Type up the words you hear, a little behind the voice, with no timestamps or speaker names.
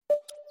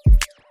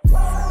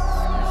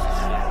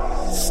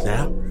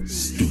Snap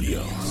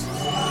Studios.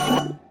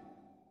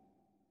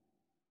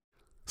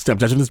 Snap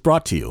Judgment is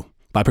brought to you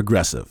by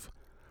Progressive,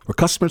 where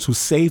customers who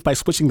save by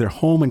switching their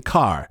home and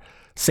car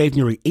save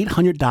nearly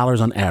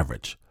 $800 on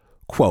average.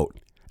 Quote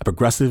at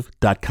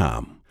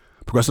Progressive.com.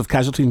 Progressive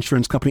Casualty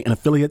Insurance Company and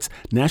affiliates,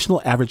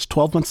 national average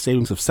 12-month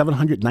savings of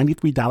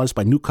 $793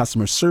 by new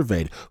customers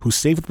surveyed who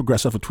saved with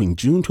Progressive between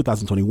June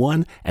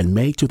 2021 and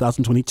May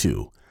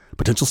 2022.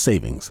 Potential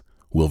savings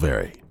will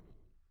vary.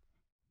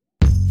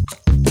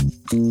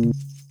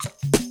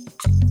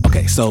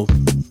 Okay, so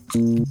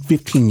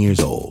 15 years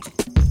old,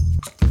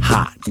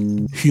 hot,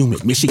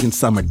 humid Michigan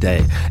summer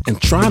day,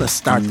 and trying to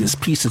start this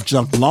piece of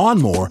junk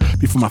lawnmower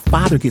before my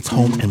father gets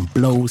home and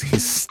blows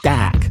his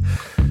stack.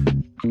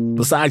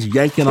 Besides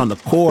yanking on the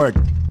cord,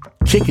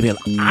 kicking it,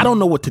 I don't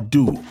know what to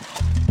do.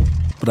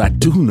 But I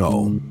do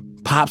know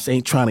Pops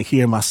ain't trying to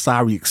hear my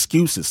sorry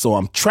excuses, so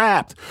I'm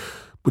trapped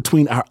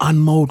between our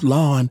unmowed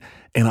lawn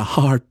and a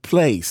hard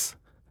place.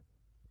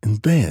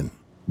 And then,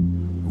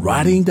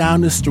 riding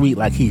down the street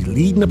like he's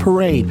leading a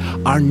parade,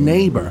 our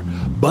neighbor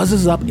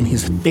buzzes up in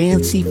his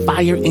fancy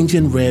fire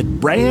engine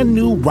red brand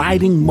new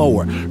riding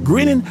mower,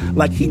 grinning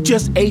like he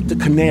just ate the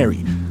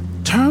canary,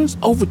 turns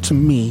over to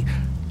me,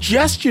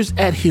 gestures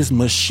at his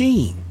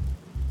machine.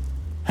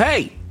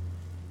 Hey,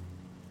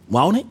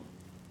 want it?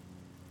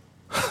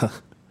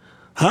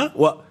 Huh?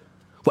 Well,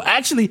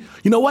 actually,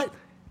 you know what?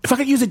 If I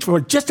could use it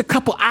for just a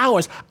couple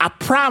hours, I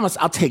promise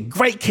I'll take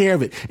great care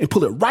of it and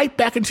pull it right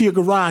back into your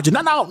garage. And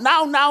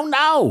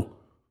no.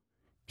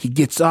 He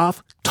gets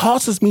off,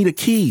 tosses me the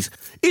keys.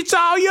 It's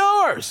all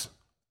yours.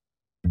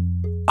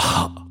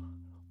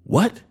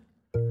 What?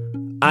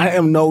 I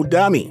am no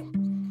dummy.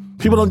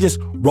 People don't just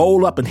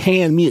roll up and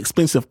hand me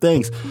expensive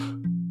things.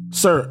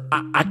 Sir,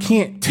 I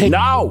can't take...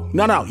 No.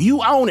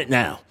 You own it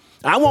now.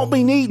 I won't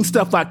be needing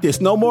stuff like this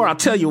no more, I'll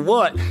tell you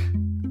what.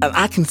 And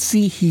I can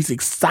see he's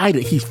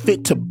excited. He's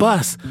fit to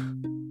bust.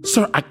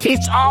 Sir,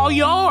 it's all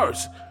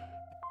yours.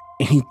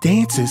 And he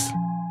dances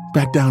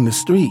back down the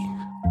street.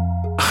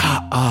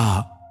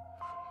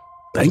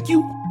 Thank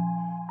you?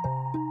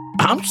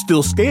 I'm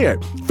still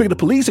scared. Figure the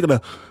police are going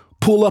to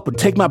pull up and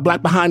take my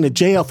black behind to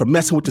jail for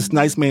messing with this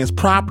nice man's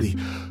property.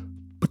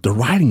 But the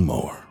riding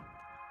mower,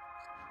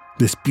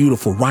 this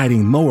beautiful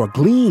riding mower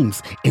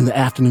gleams in the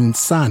afternoon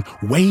sun,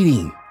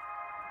 waiting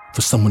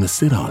for someone to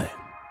sit on it.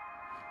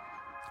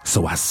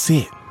 So I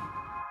sit,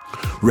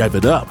 rev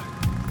it up,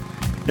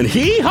 and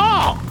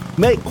hee-haw!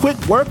 Make quick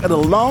work of the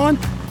lawn,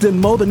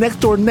 then mow the next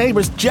door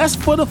neighbors just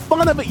for the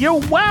fun of it. You're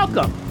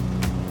welcome.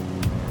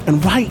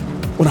 And right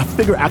when I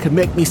figure I can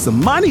make me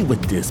some money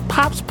with this,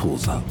 Pops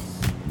pulls up.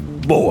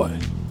 Boy,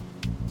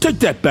 take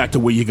that back to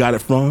where you got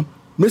it from.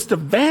 Mr.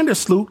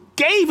 Vandersloot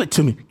gave it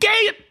to me.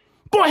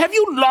 Boy, have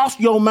you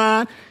lost your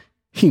mind?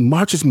 He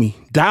marches me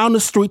down the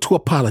street to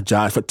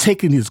apologize for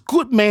taking his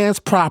good man's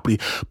property,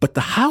 but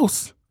the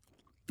house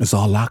is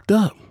all locked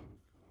up.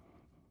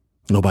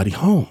 Nobody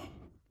home.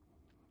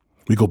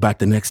 We go back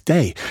the next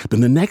day, then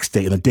the next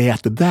day, and the day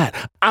after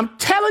that. I'm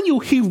telling you,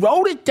 he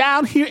wrote it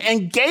down here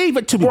and gave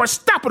it to me. Boy,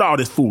 stop with all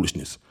this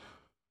foolishness.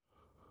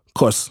 Of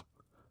course,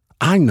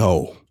 I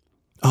know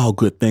all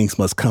good things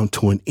must come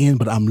to an end,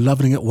 but I'm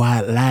loving it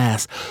while it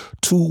lasts.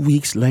 2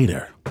 weeks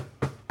later,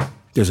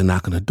 there's a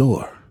knock on the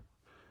door.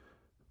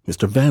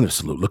 Mr.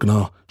 Vandersloot, looking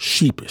all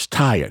sheepish,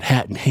 tired,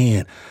 hat in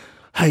hand.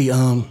 Hey,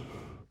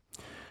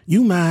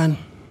 you mind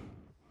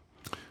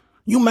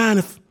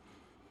if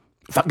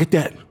I get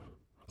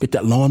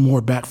that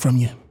lawnmower back from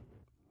you?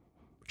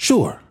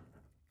 Sure.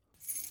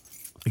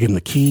 I give him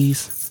the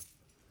keys.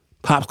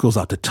 Pops goes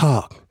out to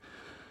talk.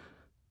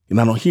 And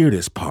I don't hear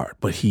this part,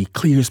 but he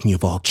clears me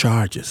of all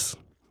charges.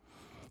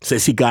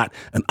 Says he got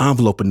an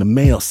envelope in the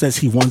mail, says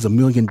he wants $1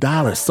 million,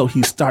 so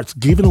he starts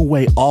giving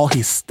away all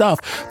his stuff,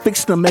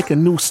 fixing to make a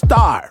new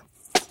star.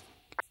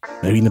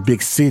 Maybe in a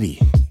big city,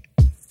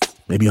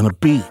 maybe on a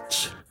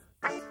beach.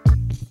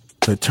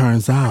 But it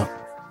turns out,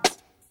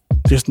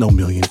 there's no $1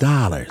 million.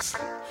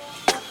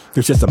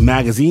 There's just a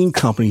magazine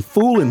company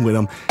fooling with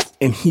him,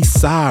 and he's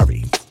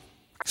sorry.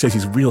 Says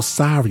he's real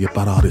sorry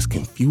about all this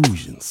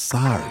confusion.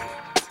 Sorry.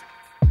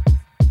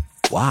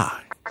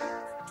 Why?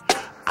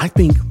 I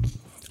think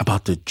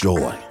about the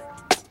joy.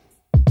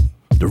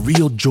 The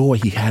real joy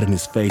he had in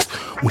his face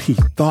when he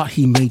thought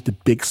he made the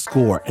big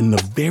score. And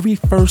the very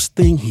first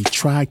thing he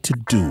tried to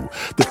do,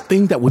 the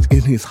thing that was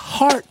in his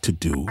heart to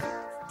do,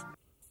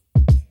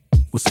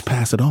 was to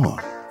pass it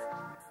on.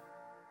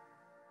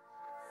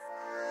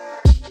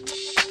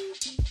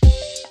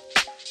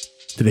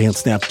 Today on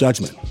Snap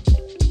Judgment,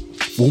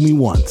 Fool Me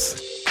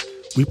Once,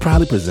 we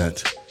proudly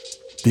present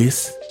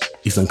This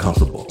is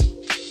Uncomfortable.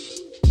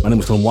 My name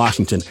is Tom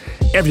Washington.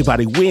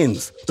 Everybody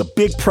wins the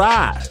big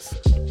prize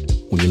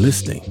when you're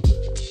listening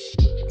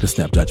to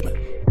Snap Judgment.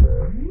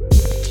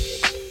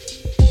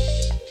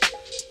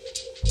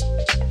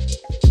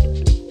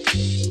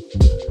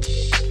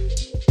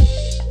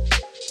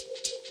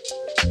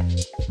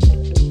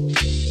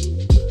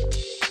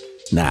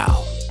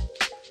 Now,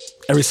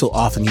 every so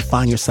often you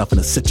find yourself in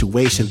a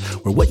situation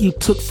where what you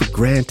took for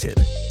granted,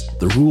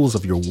 the rules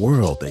of your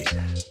world, they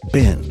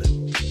bend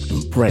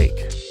and break.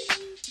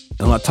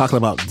 I'm not talking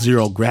about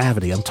zero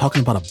gravity. I'm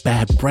talking about a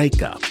bad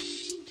breakup.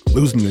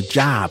 Losing your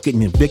job,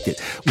 getting evicted,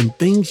 when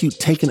things you've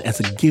taken as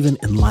a given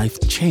in life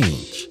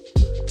change.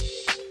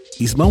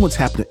 These moments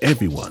happen to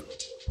everyone.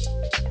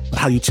 But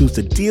how you choose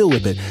to deal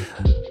with it,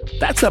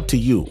 that's up to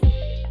you.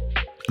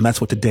 And that's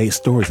what today's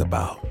story is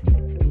about.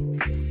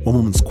 One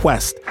woman's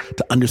quest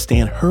to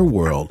understand her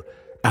world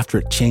after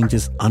it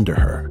changes under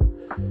her.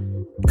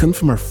 Coming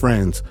from her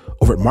friends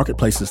over at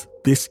Marketplace's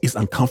This Is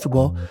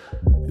Uncomfortable,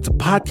 it's a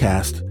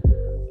podcast,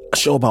 a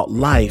show about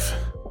life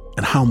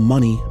and how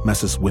money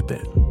messes with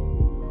it.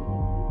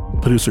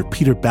 Producer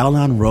Peter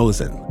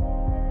Balanon-Rosen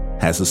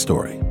has the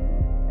story.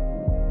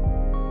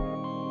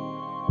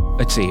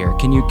 Let's see here.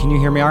 Can you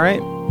hear me all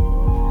right?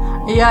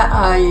 Yeah,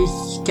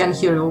 I can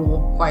hear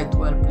you quite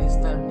well. Please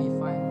tell me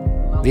if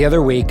I'm... The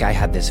other week, I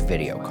had this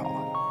video call.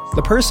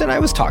 The person I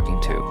was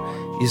talking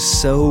to is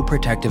so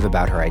protective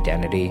about her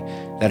identity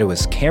that it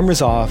was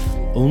cameras off,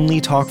 only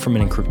talk from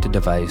an encrypted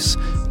device,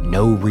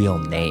 no real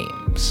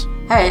names.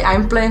 Hey,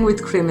 I'm playing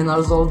with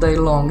criminals all day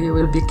long. You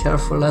will be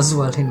careful as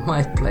well in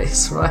my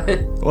place,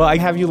 right? Well, I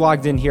have you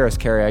logged in here as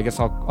Carrie. I guess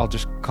I'll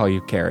just call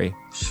you Carrie.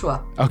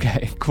 Sure.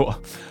 Okay, cool.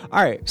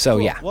 All right, so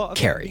cool. Yeah, well,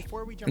 okay, Carrie.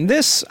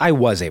 This I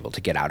was able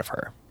to get out of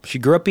her. She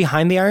grew up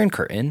behind the Iron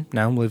Curtain,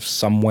 now lives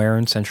somewhere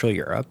in Central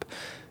Europe.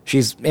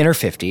 She's in her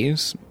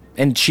 50s,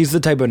 and she's the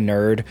type of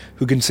nerd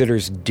who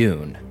considers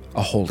Dune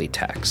a holy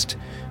text.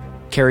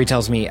 Carrie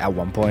tells me at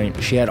one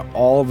point she had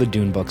all the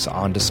Dune books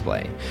on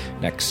display,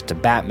 next to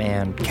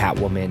Batman,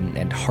 Catwoman,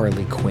 and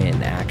Harley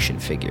Quinn action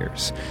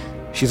figures.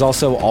 She's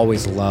also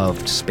always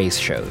loved space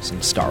shows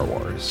and Star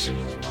Wars.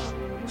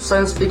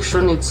 Science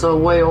fiction, it's a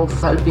way of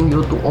helping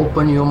you to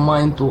open your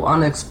mind to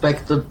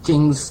unexpected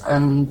things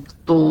and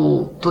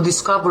to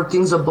discover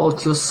things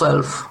about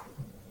yourself.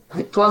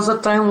 It was a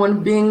time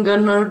when being a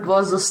nerd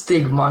was a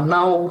stigma.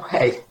 Now,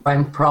 hey,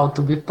 I'm proud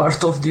to be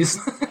part of this.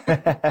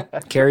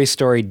 Carrie's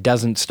story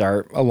doesn't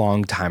start a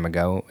long time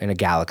ago in a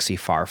galaxy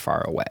far,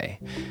 far away.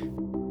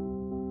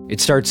 It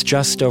starts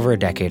just over a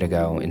decade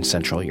ago in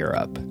Central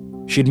Europe.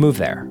 She'd moved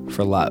there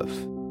for love.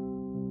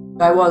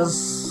 I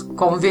was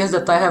convinced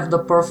that I have the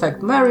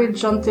perfect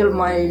marriage until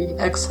my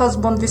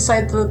ex-husband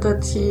decided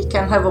that he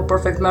can have a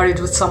perfect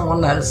marriage with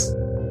someone else.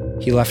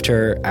 He left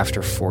her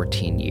after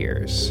 14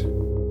 years.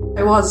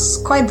 I was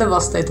quite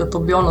devastated, to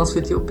be honest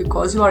with you,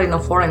 because you are in a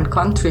foreign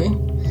country.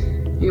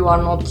 You are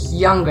not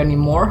young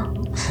anymore.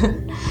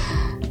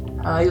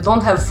 You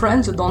don't have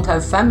friends, you don't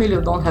have family, you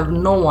don't have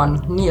no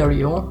one near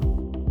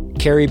you.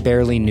 Carrie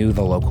barely knew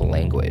the local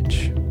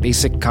language.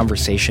 Basic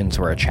conversations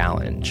were a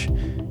challenge.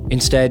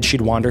 Instead,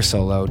 she'd wander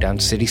solo down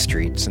city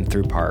streets and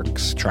through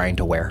parks, trying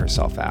to wear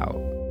herself out.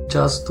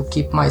 Just to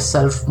keep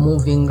myself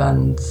moving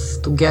and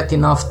to get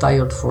enough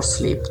tired for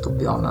sleep, to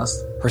be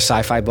honest. Her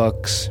sci-fi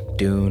books,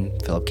 Dune,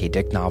 Philip K.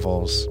 Dick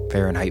novels,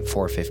 Fahrenheit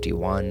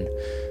 451,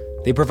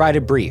 they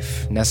provided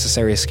brief,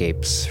 necessary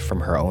escapes from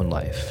her own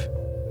life.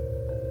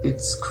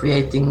 It's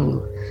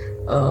creating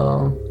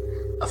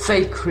a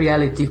fake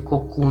reality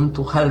cocoon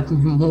to help me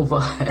move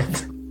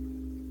ahead.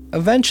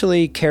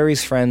 Eventually,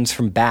 Carrie's friends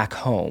from back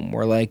home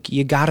were like,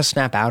 you gotta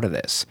snap out of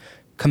this.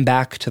 Come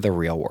back to the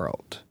real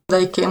world.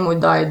 They came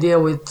with the idea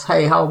with,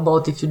 hey, how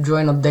about if you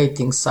join a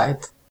dating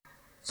site?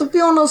 To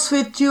be honest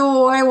with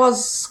you, I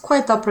was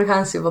quite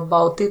apprehensive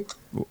about it.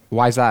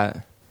 Why's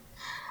that?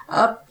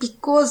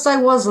 Because I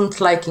wasn't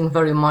liking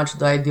very much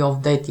the idea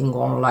of dating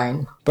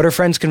online. But her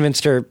friends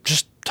convinced her,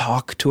 just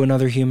talk to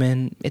another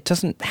human. It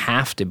doesn't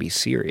have to be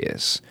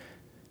serious.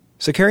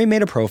 So Carrie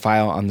made a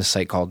profile on the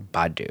site called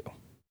Badoo.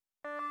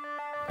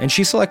 And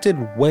she selected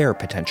where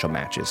potential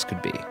matches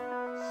could be.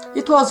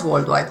 It was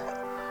worldwide.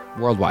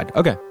 Worldwide,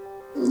 okay.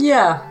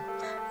 Yeah,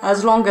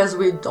 as long as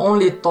we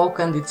only talk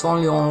and it's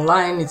only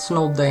online, it's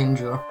no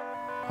danger.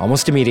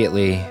 Almost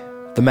immediately,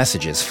 the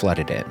messages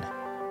flooded in.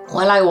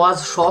 Well, I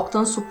was shocked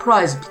and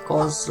surprised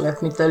because,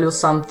 let me tell you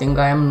something,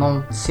 I am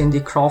not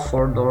Cindy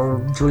Crawford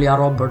or Julia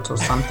Roberts or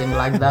something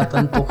like that,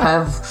 and to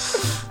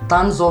have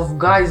tons of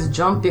guys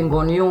jumping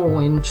on you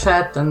in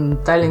chat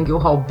and telling you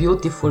how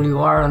beautiful you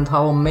are and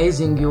how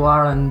amazing you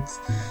are, and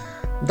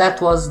that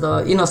was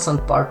the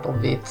innocent part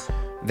of it.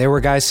 There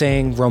were guys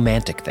saying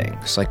romantic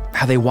things, like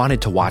how they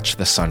wanted to watch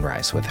the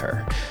sunrise with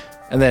her.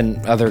 And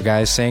then other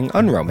guys saying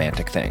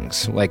unromantic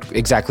things, like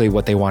exactly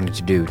what they wanted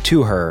to do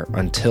to her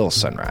until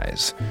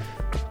sunrise.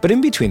 But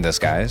in between those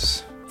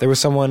guys, there was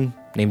someone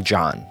named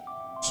John.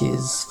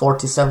 He's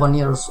 47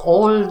 years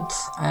old,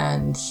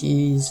 and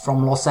he's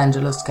from Los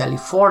Angeles,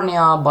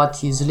 California, but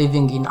he's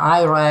living in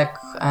Iraq,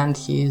 and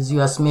he's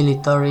US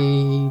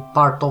military,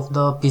 part of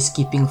the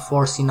peacekeeping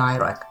force in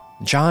Iraq.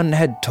 John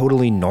had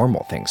totally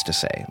normal things to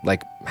say,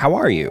 like, how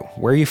are you?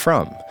 Where are you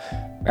from?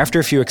 After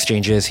a few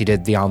exchanges, he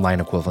did the online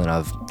equivalent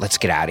of, let's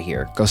get out of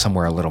here, go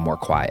somewhere a little more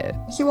quiet.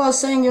 He was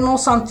saying, you know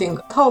something,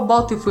 how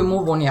about if we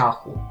move on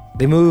Yahoo?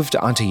 They moved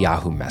onto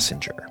Yahoo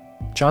Messenger.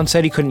 John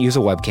said he couldn't use a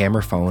webcam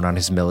or phone on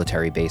his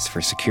military base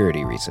for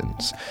security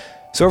reasons.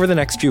 So over the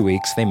next few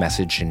weeks, they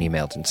messaged and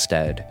emailed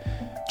instead.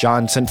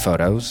 John sent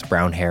photos,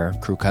 brown hair,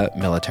 crew cut,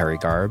 military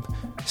garb,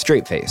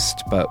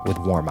 straight-faced, but with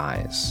warm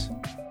eyes.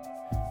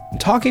 In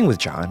talking with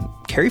John,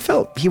 Carrie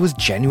felt he was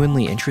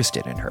genuinely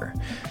interested in her.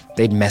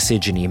 They'd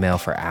message and email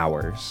for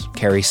hours,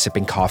 Carrie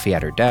sipping coffee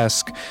at her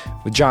desk,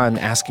 with John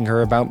asking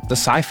her about the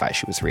sci-fi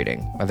she was reading,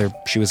 whether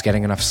she was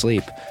getting enough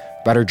sleep,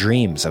 about her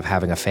dreams of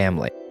having a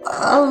family.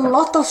 A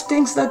lot of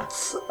things that,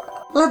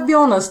 let's be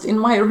honest, in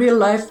my real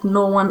life,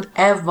 no one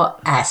ever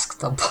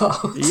asked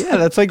about. Yeah,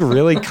 that's like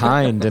really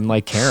kind and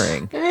like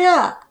caring.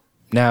 Yeah.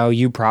 Now,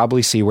 you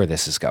probably see where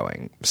this is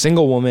going.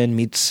 Single woman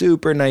meets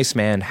super nice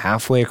man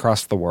halfway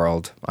across the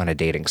world on a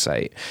dating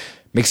site.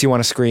 Makes you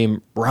want to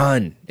scream,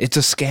 run, it's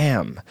a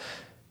scam.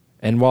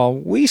 And while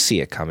we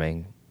see it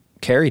coming,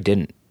 Carrie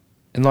didn't.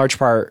 In large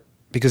part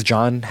because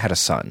John had a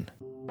son.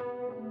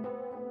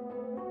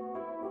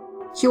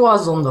 He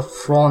was on the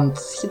front,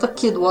 the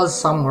kid was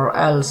somewhere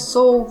else,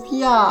 so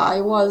yeah,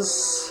 I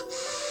was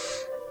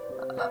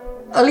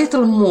a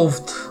little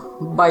moved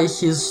by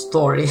his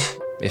story.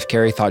 If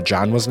Carrie thought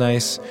John was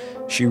nice,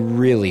 she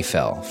really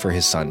fell for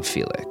his son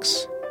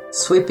Felix.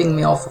 Sweeping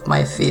me off of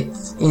my feet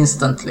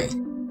instantly.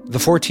 The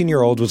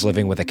 14-year-old was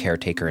living with a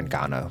caretaker in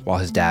Ghana while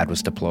his dad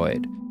was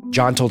deployed.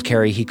 John told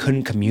Carrie he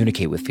couldn't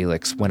communicate with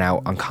Felix when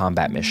out on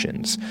combat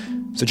missions,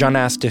 so John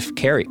asked if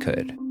Carrie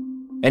could.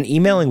 And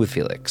emailing with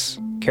Felix,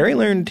 Carrie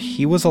learned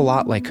he was a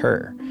lot like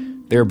her.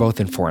 They were both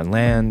in foreign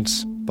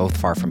lands, both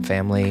far from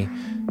family,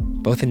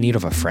 both in need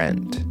of a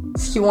friend.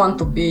 He wanted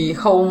to be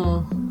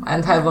home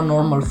and have a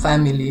normal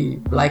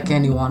family like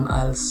anyone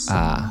else.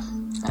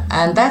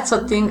 And that's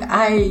a thing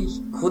I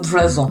could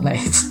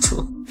resonate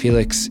to.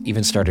 Felix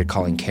even started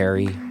calling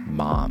Carrie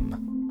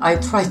Mom. I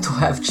tried to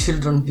have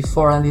children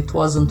before and it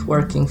wasn't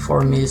working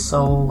for me,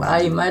 so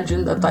I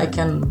imagine that I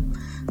can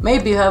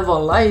maybe have a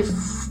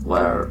life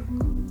where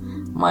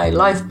my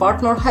life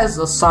partner has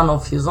a son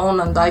of his own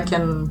and I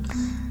can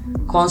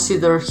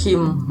consider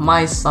him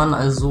my son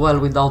as well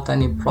without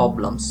any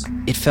problems.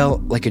 It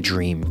felt like a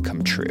dream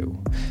come true.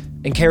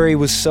 And Carrie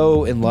was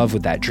so in love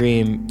with that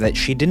dream that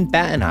she didn't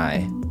bat an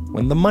eye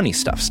when the money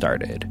stuff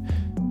started.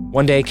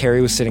 One day,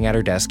 Carrie was sitting at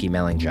her desk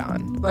emailing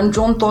John. When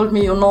John told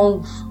me,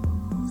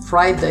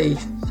 Friday,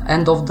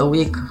 end of the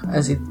week,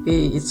 as it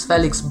be, it's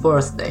Felix's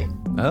birthday.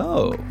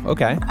 Oh,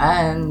 okay.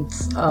 And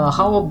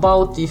how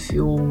about if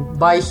you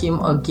buy him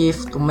a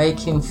gift to make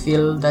him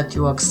feel that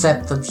you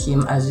accepted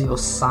him as your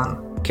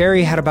son?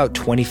 Carrie had about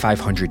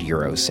 2,500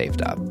 euros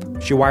saved up.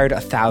 She wired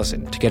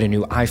 1,000 to get a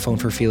new iPhone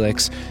for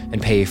Felix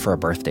and pay for a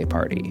birthday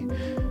party.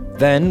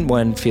 Then,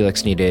 when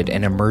Felix needed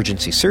an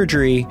emergency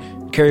surgery,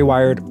 Carrie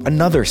wired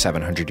another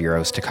 700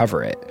 euros to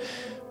cover it.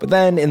 But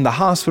then, in the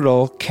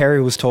hospital,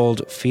 Carrie was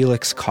told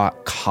Felix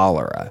caught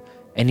cholera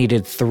and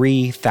needed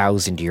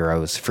 3,000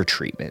 euros for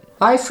treatment.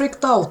 I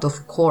freaked out,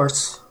 of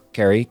course.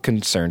 Carrie,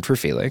 concerned for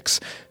Felix,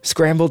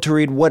 scrambled to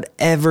read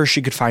whatever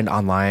she could find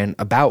online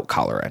about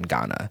cholera in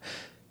Ghana,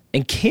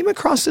 and came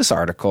across this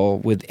article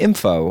with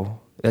info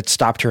that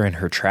stopped her in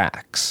her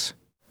tracks.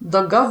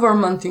 The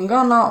government in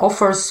Ghana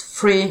offers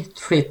free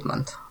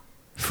treatment.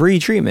 Free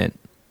treatment?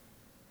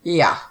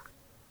 Yeah.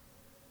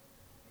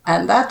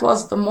 And that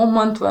was the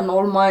moment when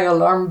all my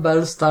alarm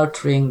bells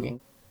start ringing.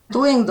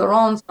 Doing the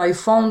rounds, I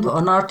found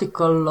an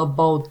article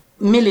about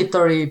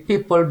military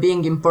people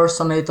being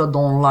impersonated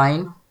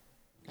online.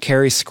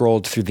 Carrie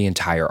scrolled through the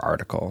entire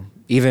article,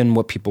 even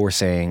what people were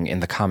saying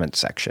in the comments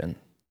section.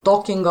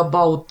 Talking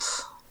about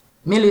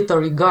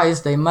military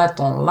guys they met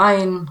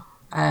online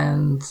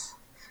and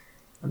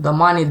the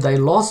money they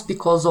lost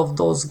because of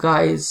those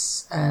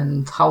guys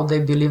and how they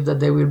believe that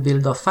they will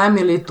build a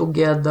family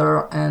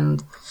together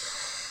and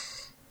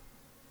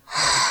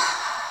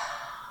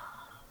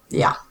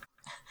yeah.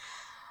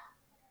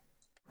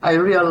 I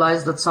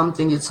realized that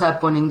something is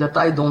happening that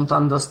I don't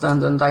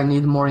understand and I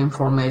need more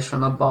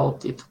information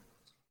about it.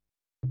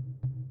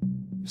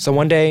 So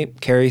one day,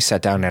 Carrie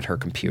sat down at her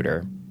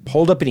computer,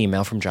 pulled up an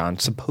email from John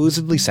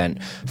supposedly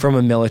sent from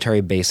a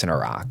military base in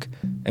Iraq,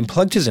 and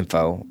plugged his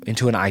info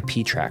into an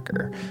IP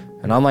tracker,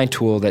 an online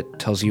tool that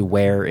tells you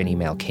where an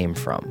email came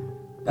from.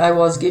 I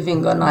was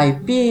giving an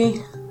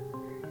IP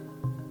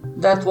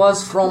that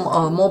was from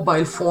a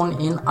mobile phone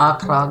in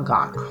Accra,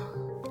 Ghana.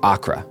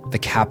 Accra, the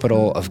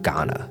capital of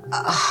Ghana.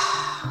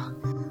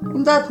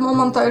 In that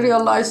moment I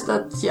realized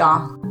that,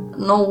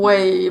 no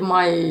way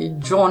my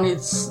John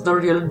is the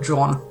real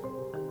John.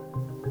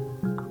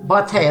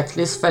 But hey, at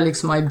least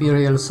Felix might be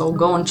real, so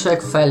go and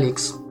check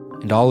Felix.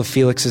 And all of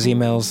Felix's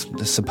emails,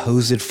 the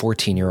supposed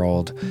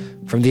 14-year-old,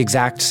 from the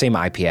exact same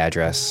IP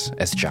address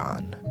as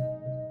John.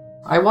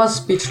 I was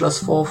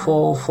speechless for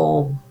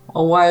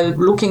a while,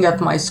 looking at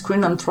my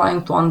screen and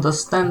trying to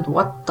understand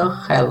what the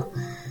hell.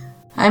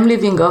 I'm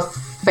living a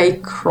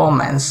fake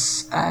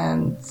romance,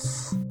 and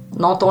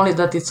not only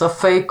that it's a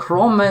fake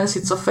romance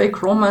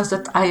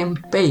that I am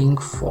paying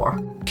for.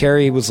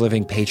 Carrie was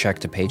living paycheck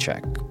to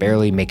paycheck,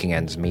 barely making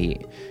ends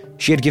meet.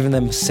 She had given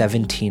them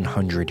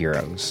 1,700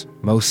 euros,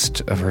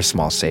 most of her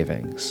small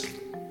savings.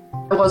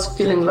 I was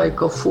feeling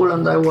like a fool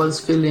and I was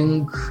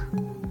feeling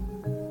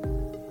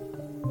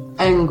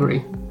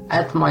angry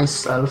at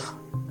myself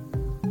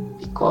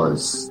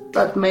because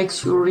that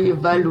makes you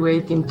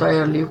reevaluate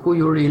entirely who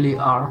you really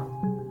are.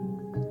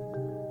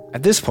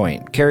 At this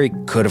point, Carrie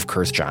could have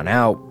cursed John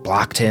out,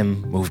 blocked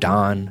him, moved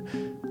on.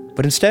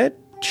 But instead,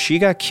 she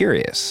got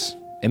curious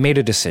and made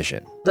a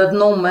decision. That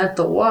no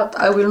matter what,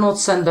 I will not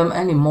send them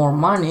any more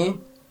money,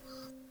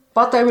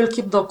 but I will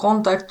keep the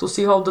contact to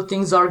see how the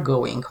things are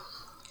going.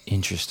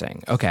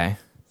 Interesting. Okay.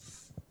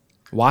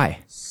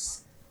 Why?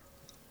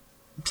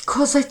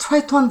 Because I try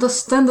to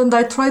understand and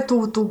I try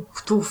to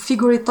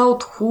figure it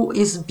out who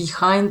is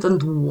behind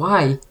and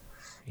why.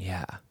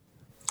 Yeah.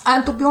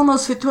 And to be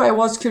honest with you, I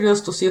was curious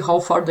to see how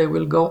far they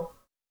will go.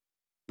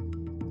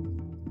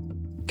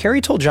 Carrie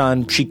told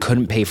John she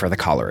couldn't pay for the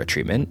cholera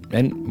treatment,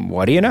 and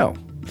what do you know?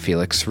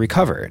 Felix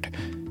recovered.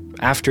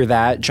 After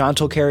that, John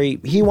told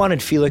Carrie he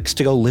wanted Felix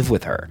to go live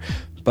with her,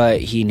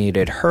 but he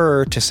needed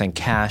her to send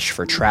cash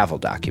for travel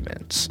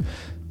documents.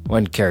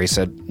 When Carrie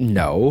said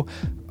no,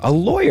 a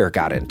lawyer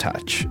got in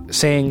touch,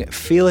 saying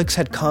Felix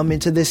had come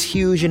into this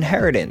huge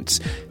inheritance.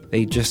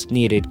 They just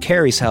needed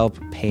Carrie's help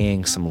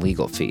paying some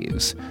legal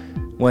fees.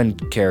 When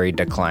Carrie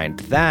declined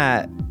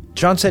that,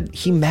 John said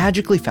he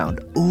magically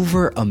found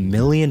over $1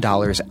 million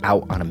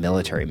out on a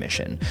military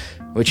mission,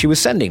 which he was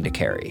sending to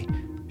Carrie.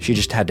 She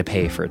just had to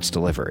pay for its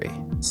delivery.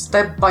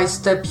 Step by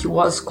step, he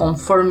was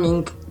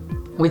confirming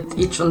with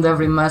each and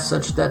every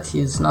message that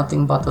he is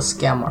nothing but a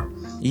scammer.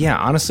 Yeah,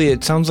 honestly,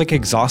 it sounds like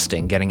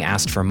exhausting getting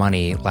asked for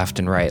money left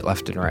and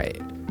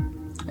right.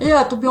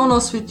 Yeah, to be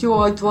honest with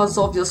you, it was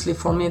obviously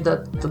for me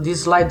that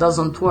this lie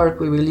doesn't work.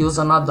 We will use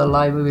another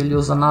lie,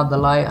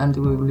 and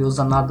we will use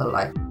another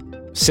lie.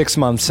 6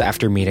 months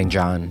after meeting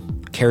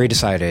John, Carrie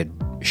decided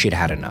she'd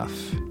had enough.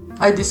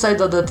 I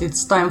decided that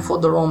it's time for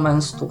the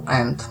romance to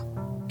end.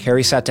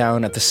 Carrie sat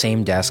down at the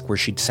same desk where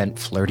she'd sent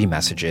flirty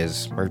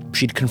messages, where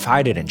she'd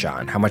confided in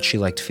John how much she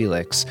liked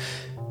Felix,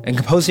 and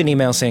composed an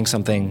email saying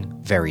something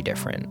very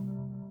different.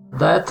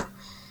 That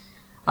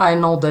I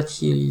know that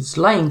he is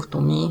lying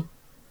to me,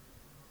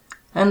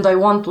 and I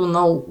want to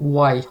know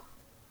why.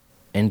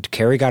 And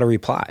Carrie got a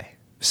reply,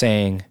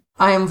 saying,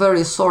 I am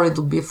very sorry,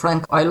 to be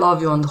frank. I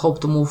love you and hope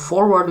to move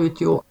forward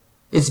with you.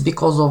 It's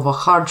because of a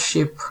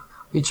hardship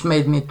which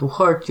made me to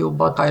hurt you,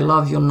 but I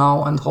love you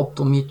now and hope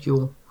to meet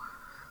you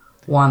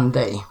one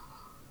day.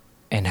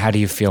 And how do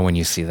you feel when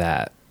you see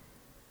that?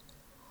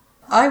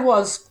 I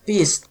was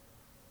pissed.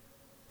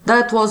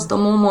 That was the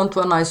moment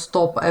when I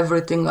stopped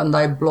everything and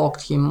I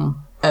blocked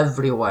him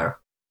everywhere.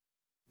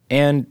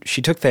 And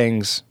she took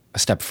things a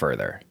step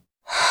further.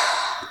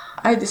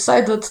 I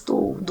decided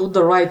to do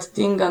the right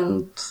thing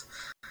and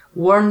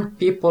warn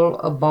people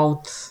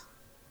about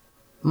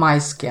my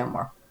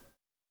scammer.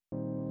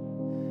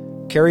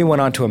 Carrie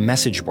went onto a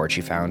message board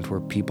she found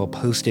where people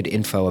posted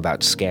info about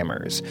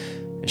scammers.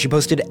 And she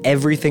posted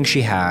everything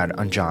she had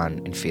on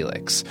John and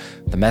Felix.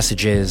 The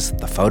messages,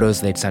 the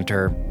photos they'd sent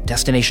her,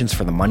 destinations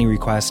for the money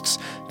requests,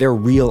 their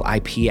real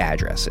IP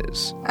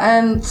addresses.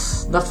 And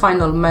the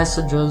final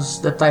messages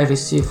that I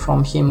received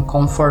from him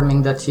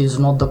confirming that he's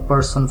not the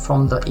person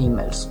from the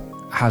emails.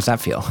 How's that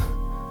feel?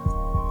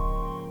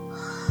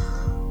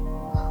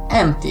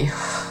 Empty.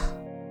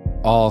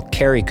 All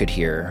Carrie could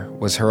hear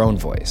was her own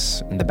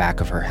voice in the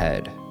back of her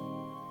head.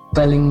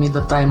 Telling me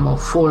that I'm a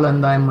fool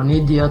and I'm an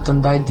idiot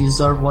and I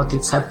deserve what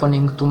is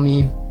happening to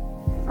me.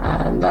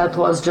 And that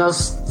was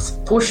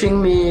just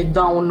pushing me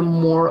down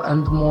more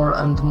and more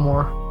and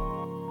more.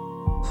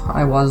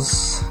 I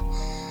was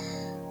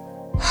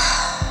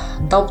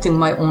doubting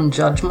my own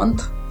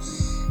judgment.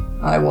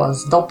 I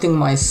was doubting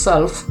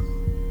myself.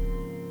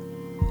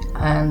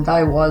 And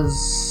I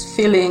was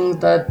feeling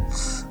that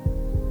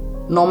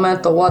no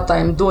matter what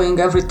I'm doing,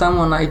 every time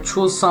when I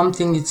choose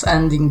something, it's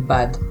ending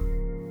bad.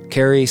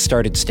 Carrie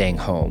started staying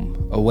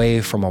home, away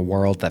from a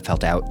world that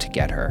felt out to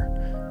get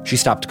her. She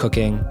stopped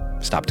cooking,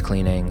 stopped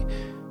cleaning.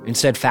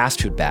 Instead,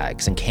 fast food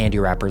bags and candy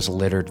wrappers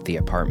littered the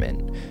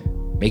apartment.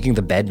 Making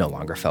the bed no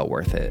longer felt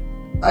worth it.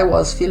 I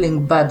was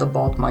feeling bad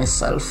about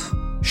myself.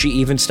 She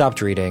even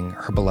stopped reading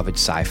her beloved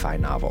sci-fi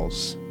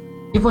novels.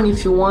 Even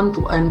if you want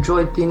to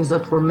enjoy things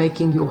that were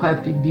making you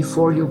happy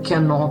before, you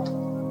cannot.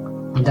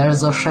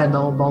 There's a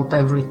shadow about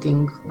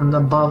everything and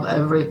above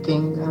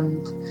everything,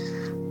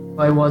 and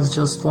I was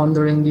just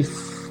wondering if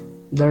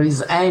there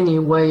is any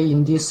way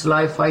in this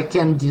life I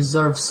can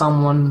deserve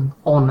someone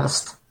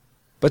honest.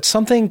 But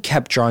something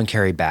kept drawing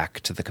Carrie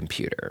back to the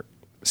computer.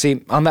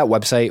 See, on that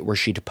website where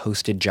she'd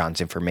posted John's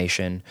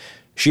information,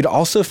 she'd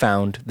also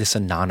found this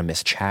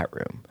anonymous chat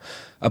room,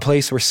 a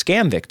place where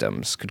scam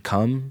victims could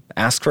come,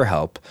 ask for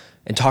help,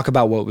 and talk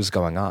about what was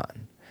going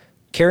on.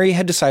 Carrie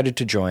had decided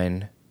to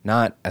join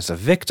not as a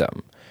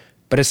victim,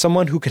 but as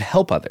someone who could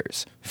help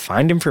others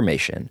find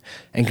information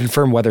and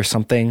confirm whether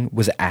something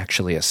was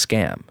actually a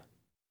scam.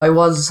 I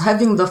was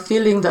having the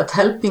feeling that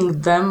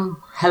helping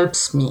them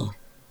helps me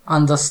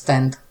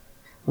understand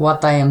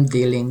what I am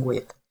dealing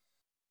with.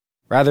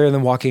 Rather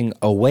than walking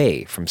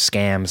away from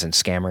scams and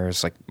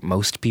scammers like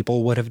most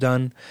people would have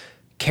done,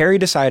 Carrie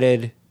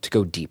decided to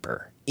go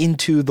deeper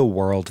into the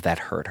world that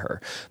hurt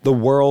her, the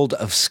world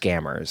of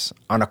scammers,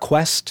 on a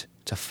quest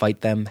to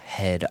fight them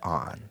head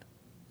on.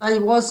 I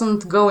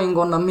wasn't going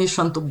on a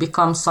mission to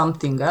become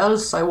something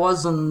else. I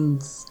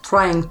wasn't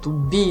trying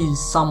to be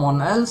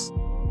someone else.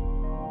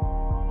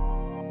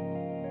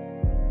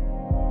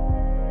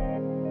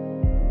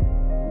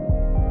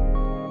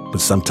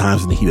 But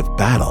sometimes in the heat of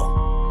battle,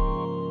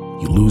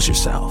 you lose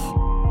yourself.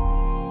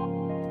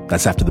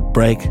 That's after the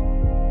break.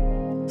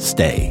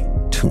 Stay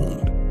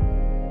tuned.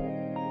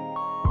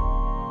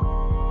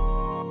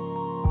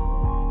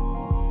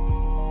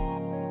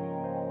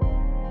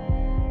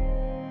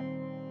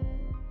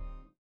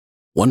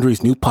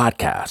 Wondery's new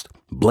podcast,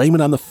 Blame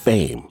It on the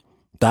Fame,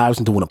 dives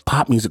into one of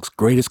pop music's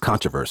greatest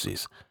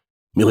controversies.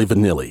 Milli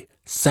Vanilli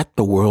set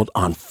the world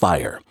on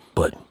fire,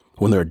 but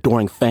when their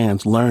adoring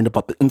fans learned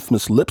about the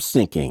infamous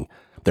lip-syncing,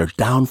 their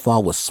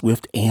downfall was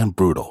swift and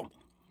brutal.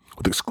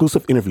 With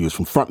exclusive interviews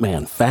from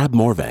frontman Fab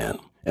Morvan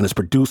and his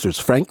producers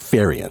Frank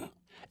Farian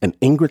and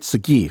Ingrid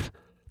Sagif,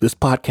 this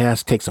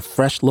podcast takes a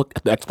fresh look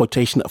at the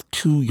exploitation of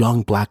two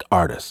young black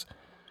artists.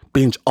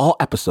 Binge all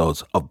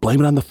episodes of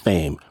Blame It on the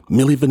Fame,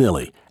 Milli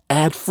Vanilli,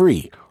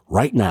 ad-free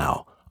right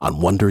now on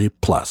Wondery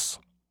Plus.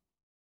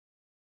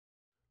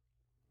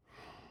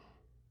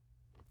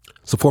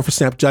 Support for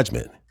Snap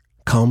Judgment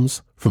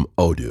comes from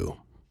Odoo.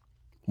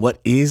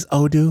 What is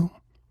Odoo?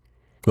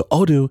 Well,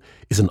 Odoo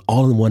is an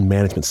all-in-one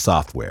management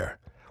software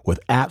with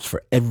apps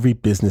for every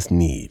business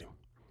need.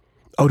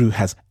 Odoo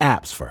has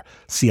apps for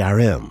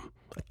CRM,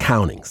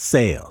 accounting,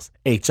 sales,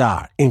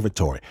 HR,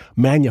 inventory,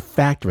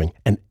 manufacturing,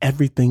 and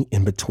everything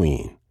in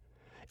between.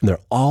 And they're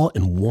all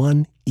in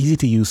one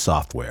easy-to-use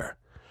software.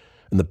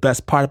 And the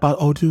best part about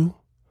Odoo?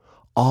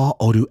 All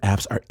Odoo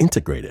apps are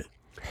integrated,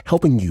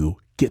 helping you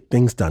get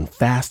things done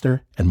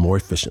faster and more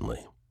efficiently.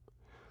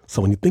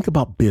 So when you think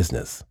about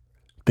business,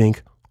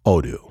 think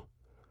Odoo.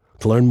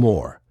 To learn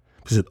more,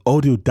 visit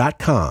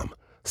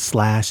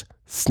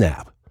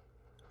odoo.com/snap.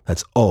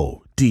 That's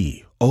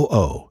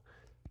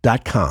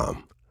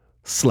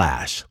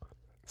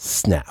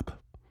ODOO.com/snap.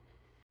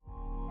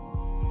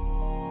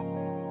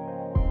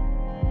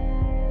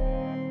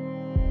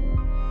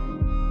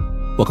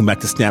 Welcome back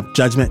to Snap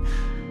Judgment.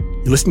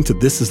 You're listening to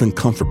This Is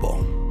Uncomfortable.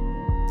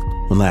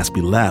 When last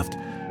we left,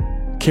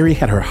 Carrie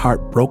had her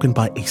heart broken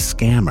by a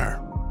scammer,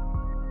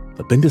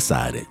 but then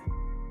decided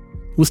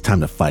it was time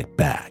to fight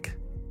back.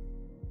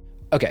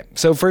 Okay,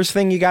 so first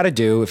thing you gotta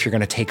do if you're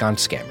gonna take on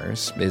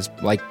scammers is,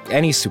 like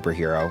any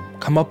superhero,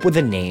 come up with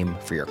a name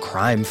for your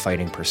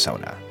crime-fighting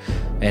persona.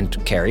 And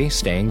Carrie,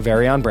 staying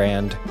very on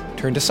brand,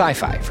 turned to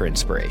sci-fi for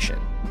inspiration.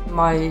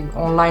 My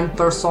online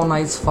persona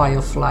is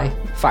Firefly.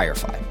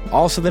 Firefly,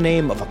 also the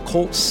name of a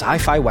cult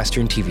sci-fi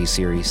Western TV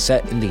series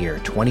set in the year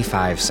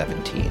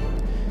 2517.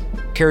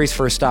 Carrie's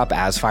first stop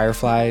as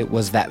Firefly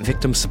was that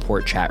victim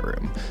support chat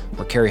room,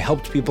 where Carrie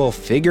helped people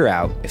figure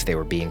out if they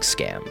were being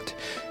scammed.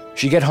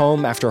 She'd get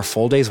home after a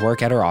full day's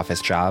work at her office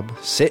job,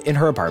 sit in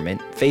her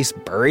apartment, face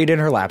buried in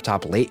her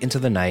laptop late into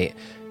the night,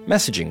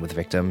 messaging with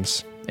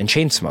victims, and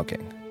chain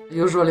smoking.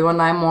 Usually when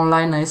I'm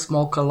online, I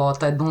smoke a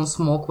lot. I don't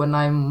smoke when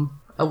I'm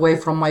away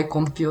from my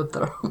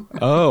computer.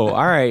 Oh,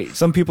 all right.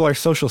 Some people are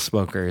social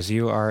smokers.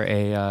 You are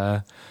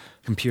a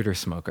computer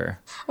smoker.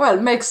 Well,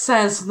 makes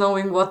sense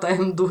knowing what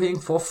I'm doing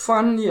for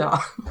fun,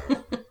 yeah.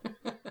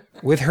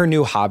 With her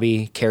new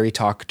hobby, Carrie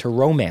talked to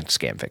romance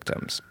scam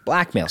victims,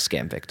 blackmail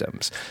scam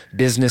victims,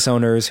 business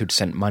owners who'd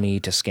sent money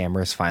to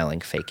scammers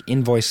filing fake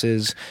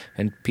invoices,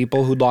 and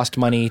people who'd lost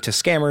money to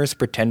scammers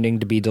pretending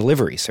to be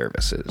delivery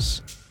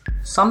services.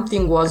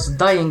 Something was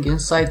dying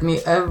inside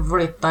me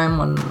every time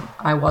when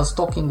I was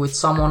talking with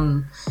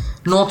someone,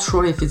 not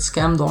sure if it's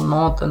scammed or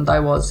not, and I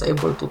was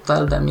able to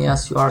tell them,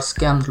 yes, you are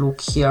scammed,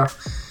 look here.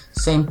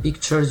 Same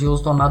pictures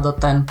used on other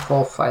 10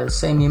 profiles,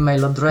 same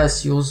email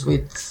address used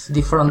with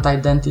different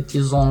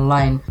identities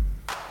online.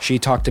 She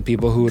talked to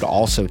people who would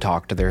also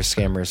talk to their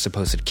scammer's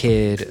supposed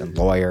kid and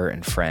lawyer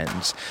and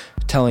friends,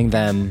 telling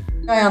them,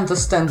 I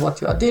understand what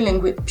you are dealing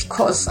with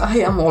because I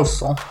am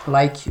also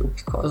like you,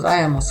 because I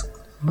am a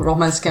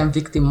romance scam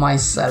victim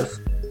myself.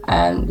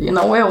 And in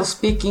a way of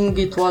speaking,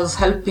 it was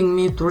helping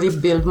me to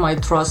rebuild my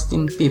trust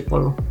in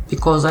people,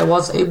 because I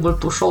was able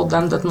to show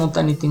them that not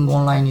anything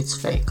online is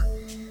fake.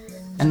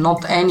 And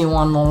not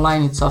anyone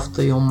online is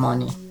after your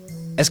money.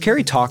 As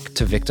Carrie talked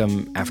to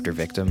victim after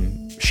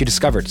victim, she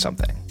discovered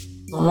something.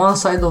 On one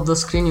side of the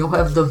screen you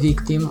have the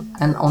victim,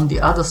 and on the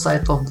other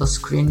side of the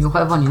screen you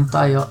have an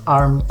entire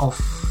army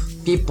of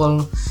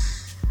people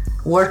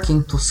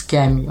working to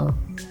scam you.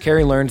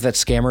 Carrie learned that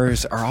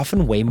scammers are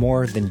often way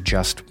more than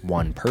just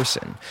one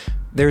person.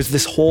 There's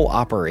this whole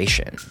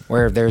operation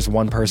where there's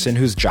one person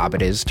whose job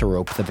it is to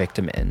rope the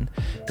victim in,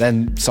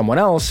 then someone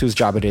else whose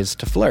job it is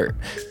to flirt,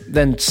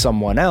 then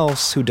someone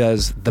else who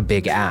does the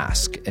big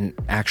ask and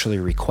actually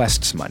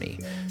requests money,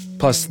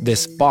 plus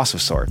this boss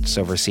of sorts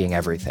overseeing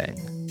everything.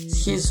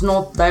 He's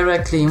not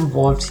directly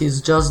involved,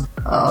 he's just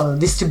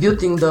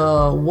distributing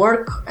the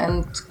work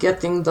and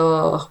getting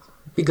the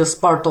biggest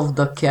part of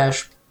the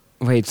cash.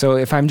 Wait, so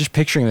if I'm just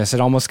picturing this,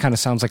 it almost kind of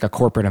sounds like a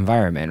corporate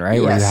environment,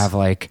 right? Yes. Where you have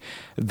like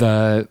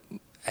the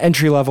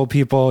entry-level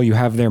people, you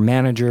have their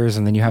managers,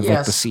 and then you have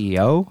like the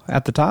CEO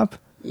at the top?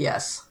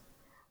 Yes.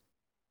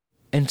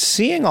 And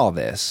seeing all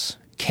this,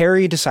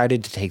 Carrie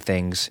decided to take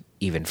things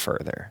even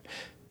further.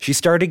 She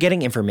started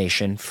getting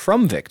information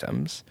from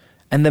victims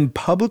and then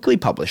publicly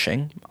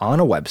publishing on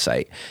a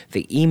website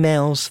the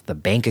emails, the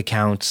bank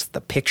accounts, the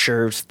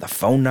pictures, the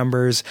phone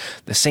numbers,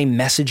 the same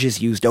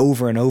messages used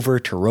over and over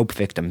to rope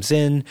victims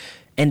in,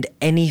 and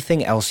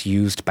anything else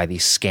used by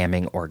these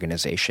scamming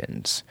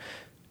organizations.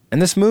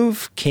 And this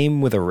move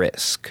came with a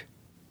risk.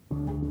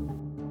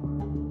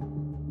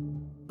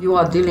 You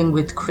are dealing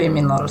with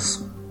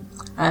criminals,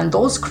 and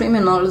those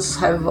criminals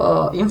have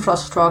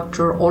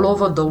infrastructure all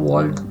over the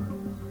world.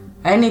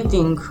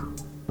 Anything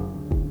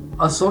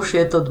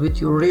associated with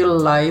your real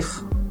life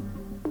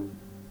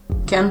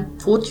can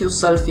put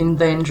yourself in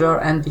danger,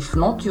 and if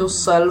not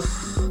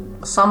yourself,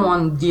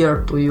 someone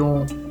dear to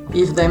you,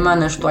 if they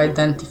manage to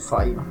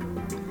identify you.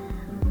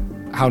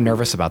 How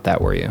nervous about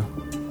that were you?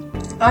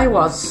 I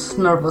was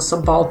nervous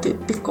about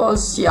it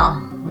because,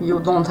 you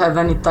don't have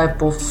any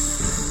type of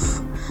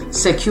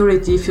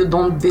security if you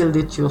don't build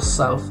it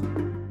yourself.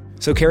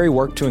 So Carrie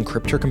worked to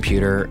encrypt her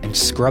computer and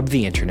scrub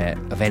the internet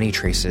of any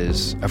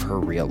traces of her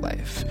real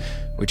life,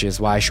 which is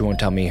why she won't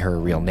tell me her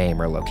real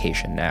name or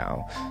location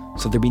now.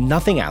 So there'd be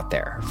nothing out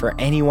there for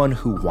anyone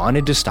who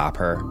wanted to stop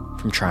her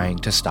from trying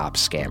to stop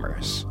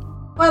scammers.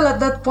 Well, at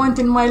that point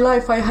in my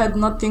life, I had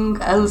nothing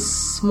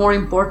else more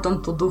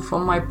important to do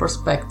from my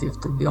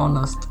perspective, to be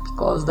honest,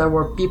 because there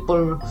were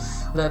people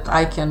that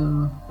I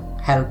can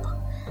help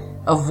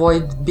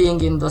avoid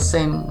being in the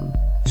same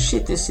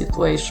shitty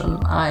situation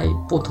I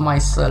put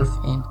myself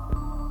in.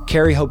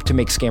 Carrie hoped to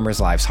make scammers'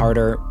 lives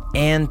harder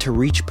and to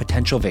reach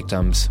potential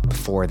victims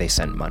before they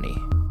sent money.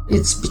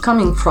 It's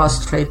becoming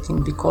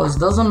frustrating because it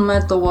doesn't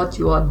matter what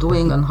you are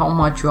doing and how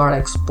much you are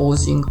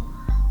exposing.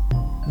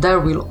 There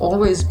will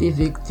always be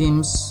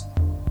victims,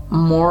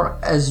 more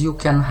as you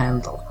can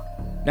handle.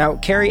 Now,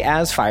 Carrie,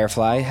 as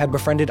Firefly, had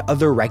befriended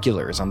other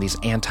regulars on these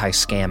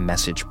anti-scam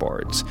message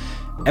boards.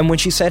 And when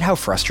she said how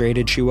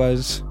frustrated she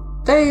was,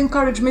 they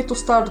encouraged me to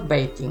start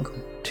baiting.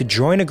 To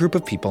join a group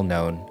of people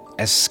known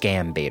as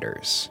scam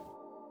baiters.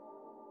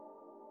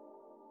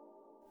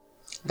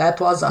 That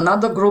was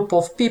another group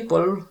of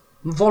people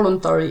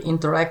voluntarily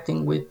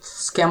interacting with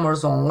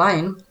scammers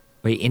online.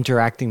 Wait,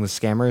 interacting with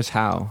scammers?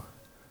 How?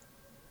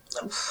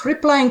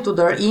 Replying to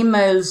their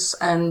emails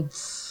and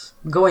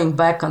going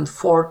back and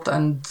forth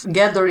and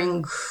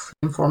gathering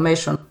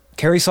information.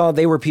 Carrie saw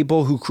they were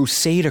people who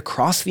crusade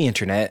across the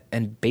internet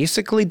and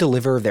basically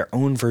deliver their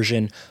own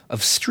version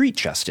of street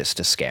justice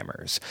to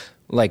scammers.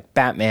 Like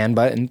Batman,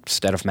 but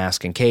instead of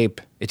mask and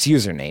cape, it's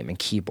username and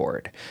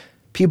keyboard.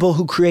 People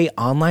who create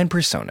online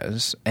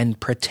personas and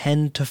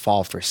pretend to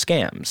fall for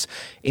scams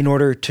in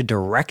order to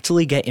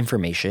directly get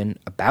information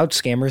about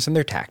scammers and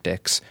their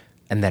tactics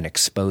and then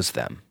expose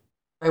them.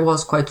 I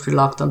was quite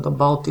reluctant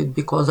about it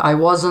because I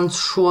wasn't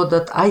sure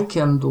that I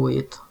can do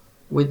it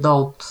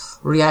without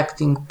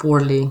reacting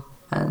poorly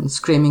and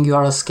screaming you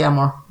are a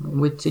scammer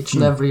with each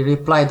and every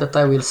reply that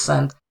I will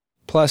send.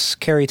 Plus,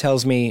 Carrie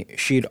tells me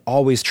she'd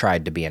always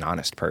tried to be an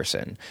honest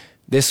person.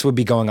 This would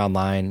be going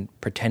online,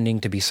 pretending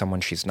to be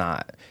someone she's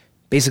not.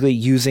 Basically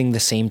using the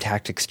same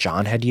tactics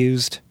John had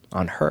used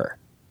on her.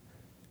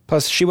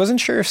 Plus, she wasn't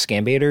sure if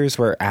scam baiters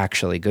were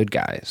actually good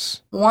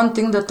guys. One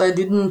thing that I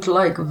didn't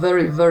like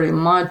very, very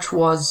much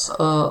was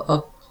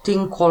a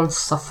thing called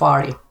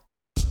Safari.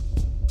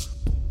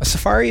 A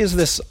Safari is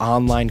this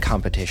online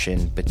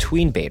competition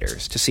between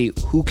baiters to see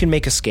who can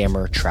make a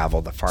scammer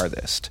travel the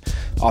farthest,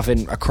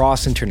 often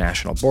across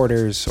international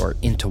borders or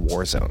into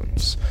war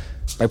zones.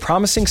 By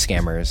promising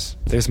scammers,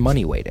 there's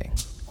money waiting.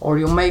 Or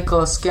you make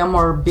a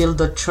scammer build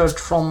a church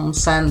from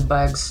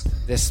sandbags.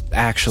 This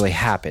actually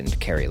happened,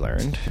 Carrie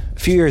learned. A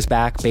few years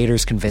back,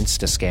 baiters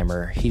convinced a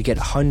scammer he'd get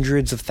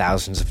hundreds of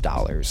thousands of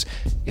dollars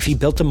if he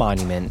built a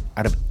monument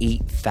out of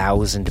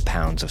 8,000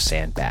 pounds of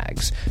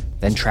sandbags,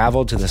 then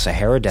traveled to the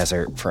Sahara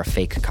Desert for a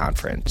fake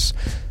conference.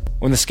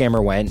 When the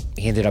scammer went,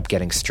 he ended up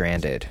getting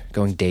stranded,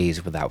 going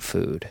days without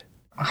food.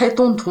 I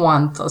don't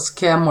want a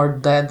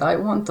scammer dead. I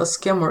want a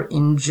scammer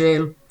in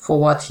jail for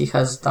what he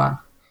has done.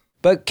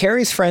 But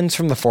Carrie's friends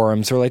from the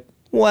forums were like,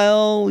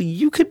 well,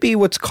 you could be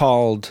what's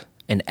called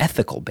an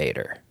ethical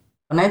baiter.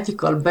 An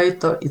ethical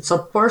baiter, it's a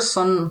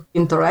person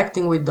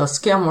interacting with the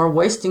scammer,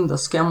 wasting the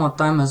scammer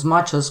time as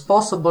much as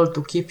possible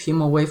to keep him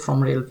away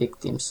from real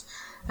victims.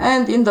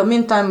 And in the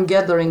meantime,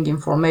 gathering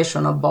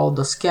information about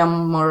the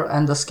scammer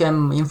and the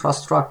scam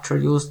infrastructure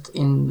used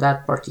in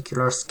that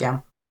particular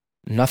scam.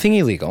 Nothing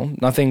illegal,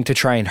 nothing to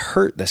try and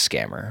hurt the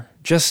scammer,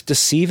 just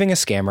deceiving a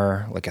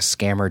scammer like a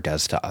scammer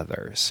does to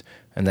others,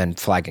 and then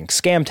flagging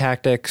scam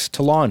tactics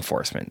to law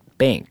enforcement,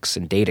 banks,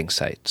 and dating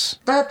sites.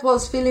 That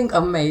was feeling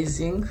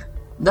amazing.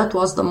 That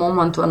was the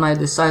moment when I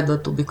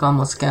decided to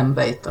become a scam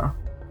baiter.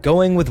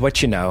 Going with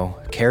what you know,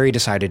 Carrie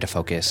decided to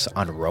focus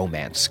on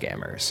romance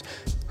scammers.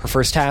 Her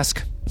first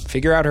task,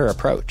 figure out her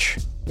approach.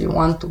 You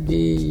want to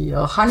be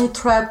a honey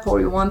trap or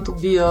you want to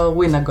be a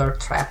vinegar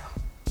trap?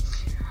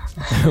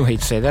 Wait,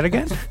 say that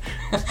again?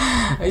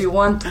 You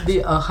want to be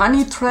a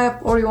honey trap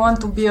or you want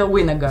to be a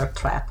vinegar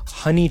trap?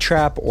 Honey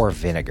trap or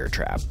vinegar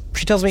trap?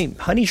 She tells me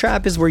Honey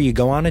Trap is where you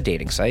go on a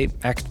dating site,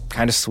 act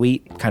kind of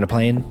sweet, kind of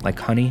plain, like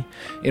honey,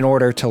 in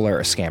order to lure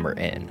a scammer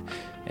in.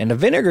 And a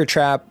Vinegar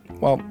Trap,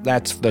 well,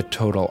 that's the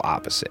total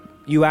opposite.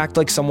 You act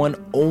like someone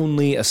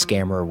only a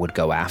scammer would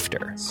go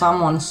after.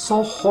 Someone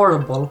so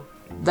horrible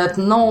that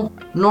no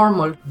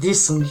normal,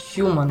 decent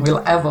human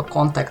will ever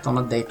contact on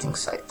a dating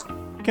site.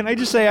 Can I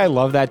just say I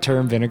love that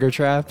term, Vinegar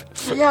Trap?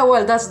 Yeah,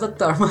 well, that's the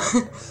term.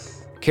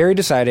 Carrie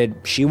decided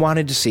she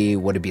wanted to see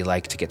what it'd be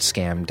like to get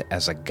scammed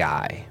as a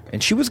guy,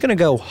 and she was going to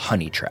go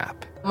Honey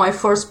Trap. My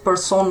first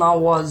persona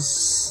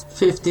was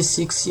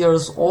 56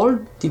 years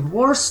old,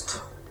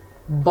 divorced,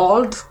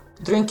 bald,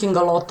 drinking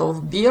a lot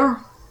of beer,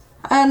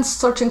 and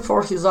searching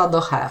for his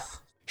other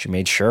half. She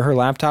made sure her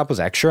laptop was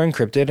extra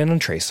encrypted and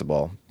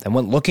untraceable, and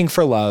went looking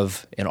for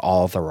love in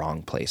all the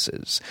wrong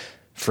places.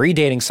 Free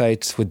dating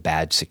sites with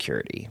bad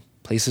security,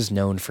 places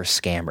known for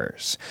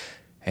scammers.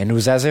 And it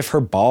was as if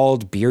her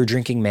bald,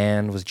 beer-drinking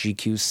man was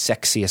GQ's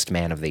sexiest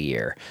man of the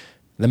year.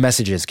 The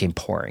messages came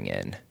pouring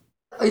in.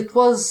 It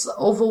was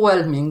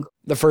overwhelming.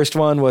 The first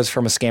one was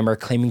from a scammer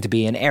claiming to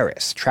be an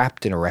heiress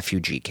trapped in a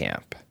refugee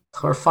camp.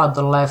 Her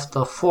father left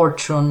a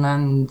fortune,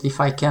 and if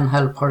I can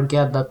help her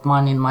get that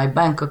money in my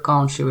bank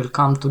account, she will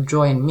come to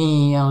join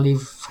me and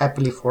live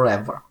happily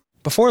forever.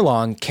 Before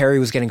long, Carrie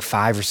was getting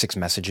 5 or 6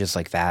 messages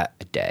like that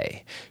a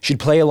day. She'd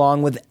play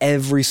along with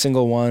every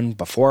single one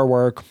before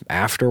work,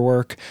 after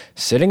work,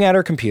 sitting at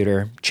her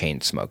computer,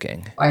 chain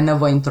smoking. I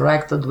never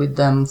interacted with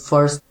them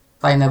first.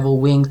 I never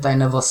winked. I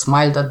never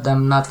smiled at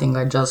them, nothing.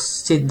 I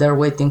just sit there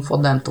waiting for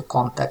them to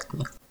contact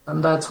me.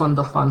 And that's when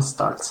the fun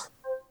starts.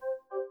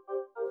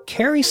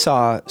 Carrie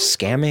saw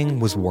scamming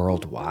was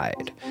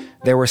worldwide.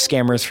 There were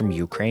scammers from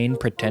Ukraine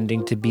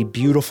pretending to be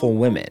beautiful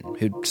women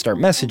who'd start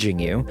messaging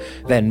you,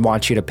 then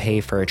want you to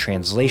pay for a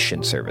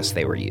translation service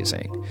they were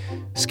using.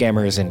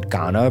 Scammers in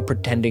Ghana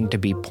pretending to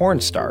be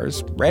porn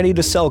stars, ready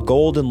to sell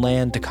gold and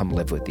land to come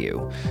live with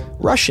you.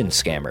 Russian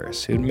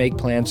scammers who'd make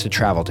plans to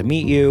travel to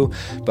meet you,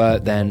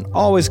 but then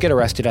always get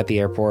arrested at the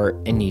airport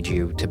and need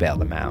you to bail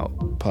them out.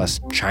 Plus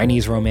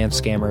Chinese romance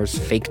scammers,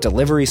 fake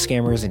delivery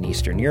scammers in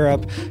Eastern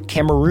Europe,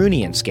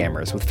 Cameroonian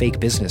scammers with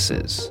fake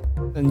businesses.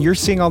 And you're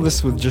seeing all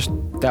this with just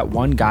that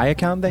one guy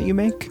account that you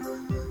make?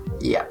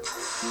 Yep.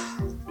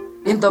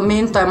 In the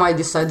meantime, I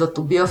decided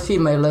to be a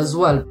female as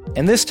well.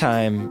 And this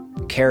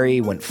time,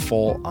 Carrie went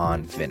full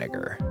on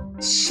vinegar.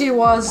 She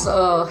was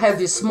a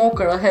heavy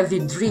smoker, a heavy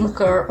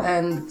drinker,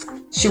 and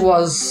she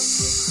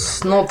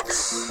was not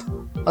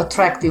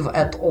attractive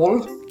at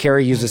all.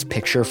 Carrie used this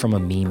picture from a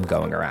meme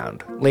going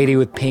around. Lady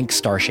with pink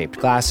star-shaped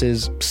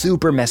glasses,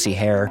 super messy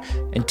hair,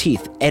 and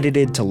teeth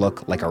edited to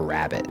look like a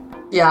rabbit.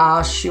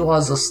 Yeah, she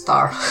was a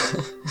star.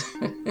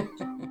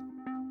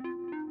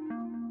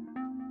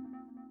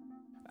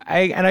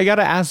 I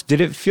gotta ask, did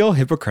it feel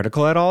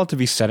hypocritical at all to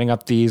be setting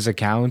up these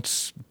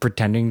accounts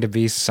pretending to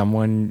be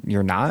someone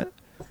you're not?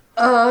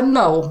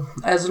 No,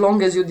 as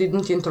long as you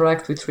didn't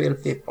interact with real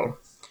people.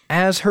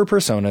 As her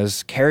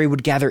personas, Carrie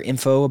would gather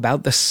info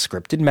about the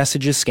scripted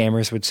messages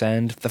scammers would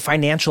send, the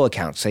financial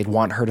accounts they'd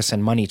want her to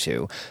send money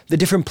to, the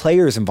different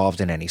players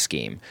involved in any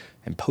scheme,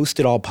 and post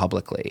it all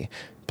publicly.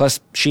 Plus,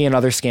 she and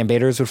other scam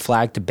baiters would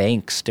flag to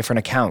banks different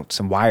accounts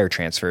and wire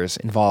transfers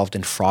involved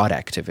in fraud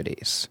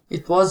activities.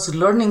 It was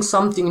learning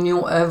something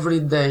new every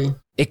day.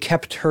 It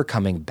kept her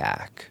coming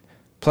back.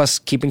 Plus,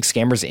 keeping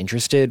scammers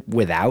interested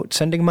without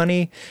sending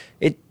money,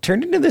 it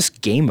turned into this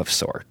game of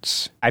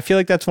sorts. I feel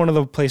like that's one of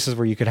the places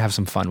where you could have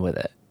some fun with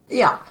it.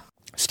 Yeah.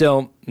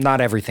 Still,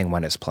 not everything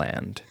went as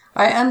planned.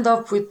 I end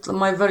up with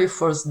my very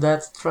first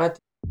death threat.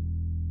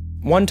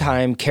 One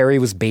time, Carrie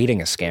was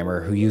baiting a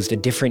scammer who used a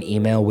different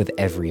email with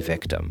every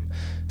victim.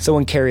 So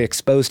when Carrie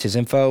exposed his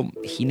info,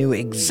 he knew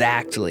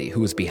exactly who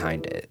was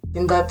behind it.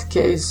 In that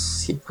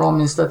case, he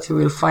promised that he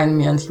will find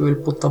me and he will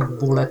put a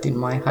bullet in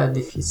my head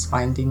if he's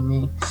finding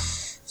me.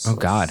 Oh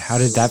God, how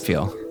did that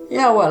feel?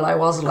 Yeah, well, I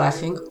was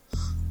laughing.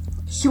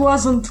 He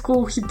wasn't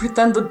who he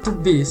pretended to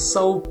be,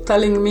 so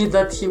telling me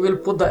that he will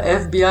put the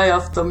FBI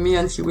after me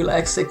and he will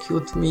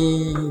execute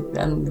me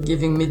and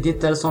giving me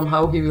details on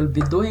how he will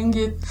be doing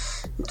it,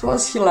 it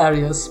was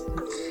hilarious.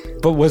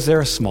 But was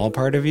there a small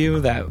part of you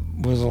that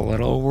was a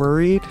little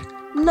worried?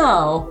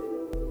 No.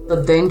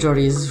 The danger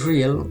is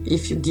real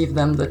if you give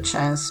them the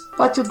chance,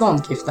 but you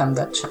don't give them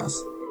that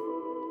chance.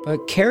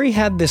 But Carrie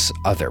had this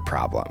other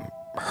problem.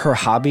 Her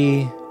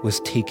hobby was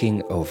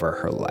taking over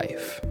her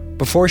life.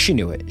 Before she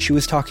knew it, she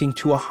was talking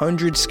to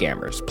 100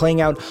 scammers,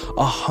 playing out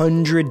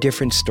 100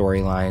 different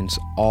storylines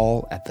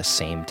all at the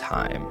same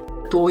time.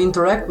 To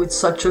interact with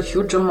such a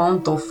huge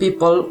amount of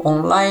people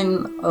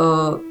online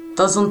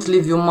doesn't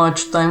leave you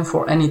much time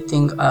for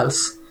anything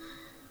else.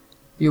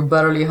 You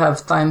barely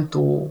have time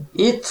to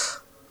eat,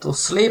 to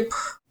sleep.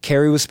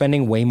 Carrie was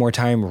spending way more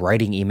time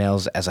writing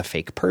emails as a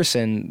fake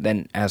person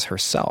than as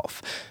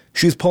herself.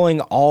 She was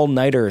pulling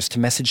all-nighters to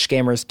message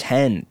scammers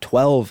 10,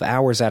 12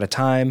 hours at a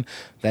time,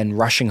 then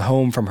rushing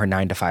home from her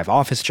 9-to-5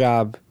 office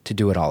job to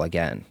do it all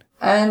again.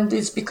 And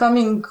it's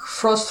becoming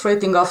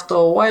frustrating after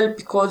a while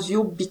because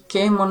you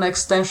became an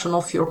extension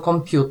of your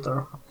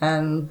computer.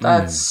 And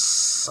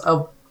that's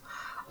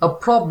a a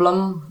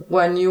problem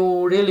when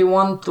you really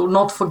want to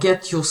not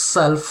forget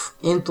yourself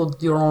into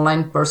your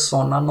online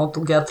persona, not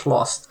to get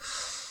lost.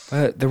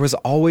 But there was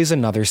always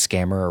another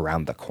scammer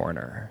around the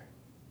corner.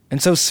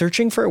 And so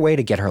searching for a way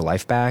to get her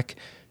life back,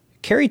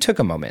 Carrie took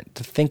a moment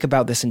to think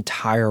about this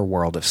entire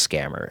world of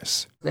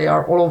scammers. They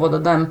are all over the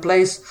damn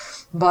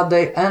place, but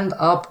they end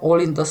up all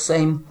in the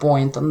same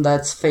point, and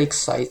that's fake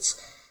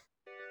sites.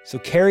 So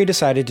Carrie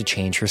decided to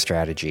change her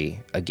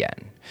strategy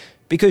again,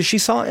 because she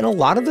saw in a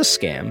lot of the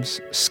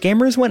scams,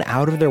 scammers went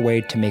out of their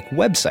way to make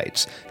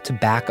websites to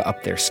back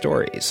up their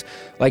stories.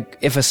 Like,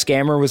 if a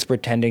scammer was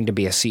pretending to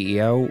be a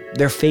CEO,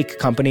 their fake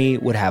company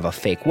would have a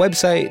fake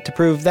website to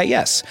prove that,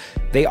 yes,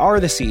 they are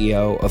the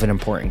CEO of an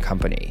important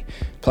company,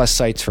 plus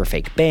sites for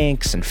fake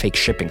banks and fake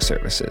shipping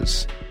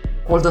services.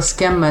 All the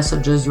scam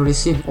messages you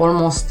receive,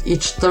 almost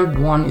each third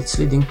one, it's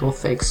leading to a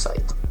fake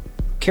site.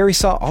 Carrie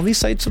saw all these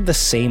sites with the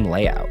same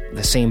layout,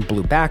 the same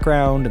blue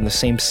background, and the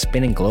same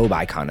spinning globe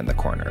icon in the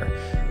corner.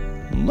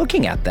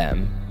 Looking at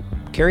them,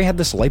 Carrie had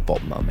this light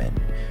bulb moment.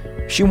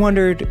 She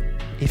wondered,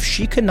 if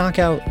she could knock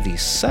out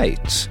these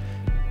sites,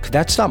 could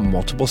that stop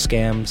multiple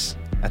scams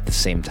at the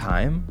same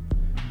time?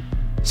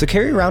 So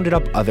Carrie rounded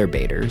up other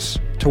baiters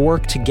to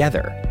work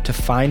together to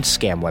find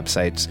scam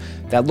websites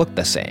that looked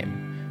the same.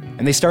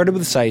 And they started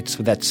with sites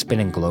with that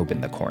spinning globe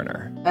in the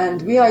corner.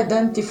 And we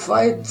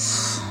identified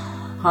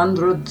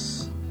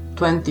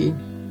 120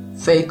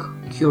 fake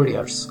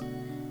couriers.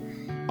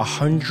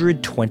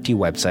 120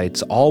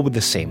 websites, all with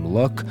the same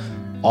look,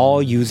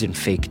 all using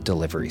fake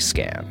delivery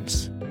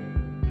scams.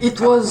 It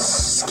was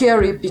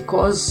scary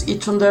because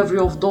each and every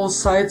of those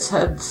sites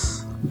had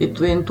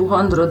between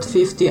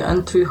 250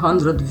 and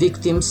 300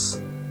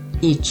 victims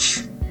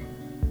each.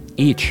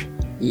 Each?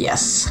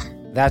 Yes.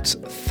 That's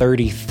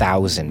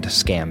 30,000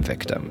 scam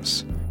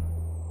victims.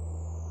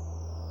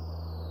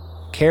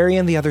 Carrie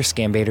and the other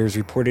scam baiters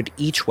reported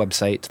each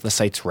website to the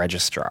site's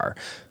registrar,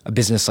 a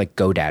business like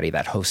GoDaddy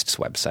that hosts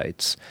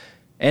websites.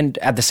 And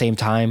at the same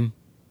time,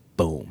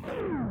 boom.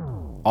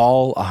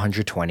 All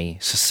 120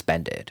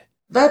 suspended.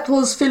 That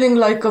was feeling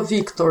like a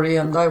victory,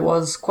 and I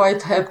was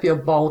quite happy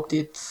about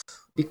it,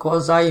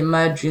 because I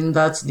imagined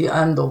that's the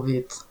end of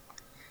it.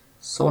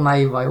 So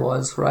naive I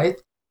was, right?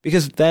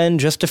 Because then,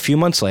 just a few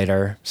months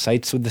later,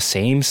 sites with the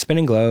same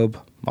spinning globe,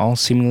 all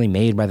seemingly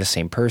made by the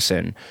same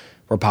person,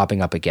 were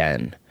popping up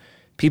again.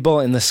 People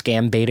in the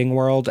scam baiting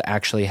world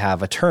actually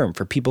have a term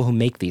for people who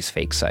make these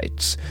fake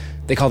sites.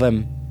 They call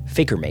them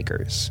faker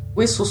makers.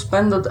 We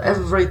suspended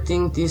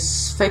everything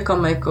this faker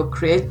maker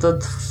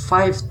created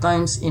 5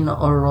 times in a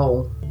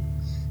row.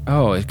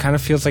 Oh, it kind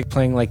of feels like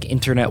playing like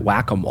internet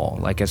whack-a-mole.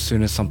 Like as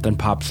soon as something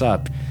pops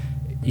up,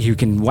 you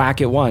can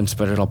whack it once,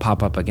 but it'll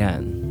pop up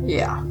again.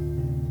 Yeah.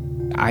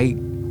 I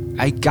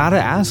gotta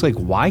ask, like,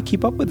 why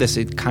keep up with this?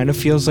 It kind of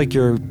feels like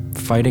you're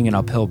fighting an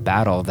uphill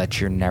battle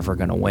that you're never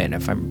gonna win,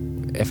 if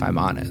I'm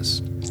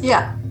honest.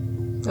 Yeah,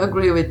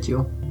 agree with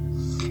you.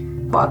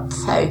 But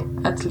hey,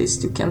 at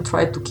least you can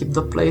try to keep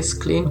the place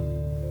clean.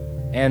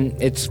 And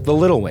it's the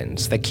little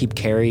wins that keep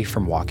Carrie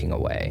from walking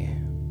away.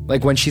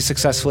 Like when she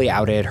successfully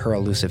outed her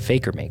elusive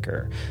faker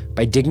maker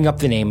by digging up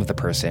the name of the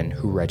person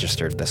who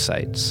registered the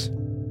sites.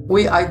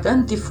 We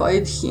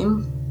identified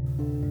him.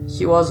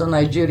 He was a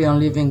Nigerian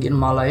living in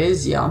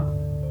Malaysia.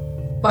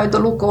 By the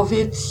look of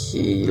it,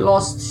 he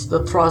lost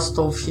the trust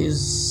of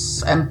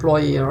his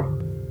employer.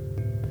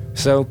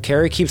 So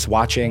Carrie keeps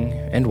watching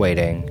and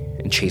waiting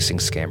and chasing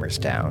scammers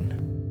down.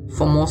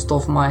 For most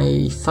of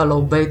my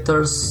fellow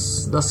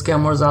baiters, the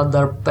scammers are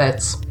their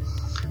pets.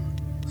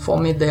 For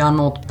me, they are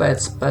not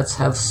pets. Pets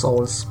have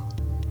souls.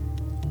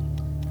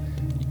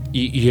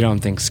 You don't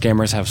think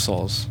scammers have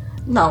souls?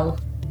 No.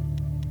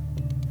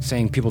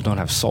 Saying people don't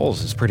have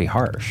souls is pretty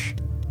harsh.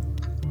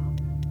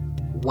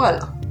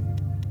 Well,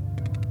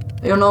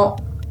 you know,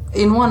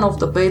 in one of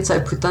the baits I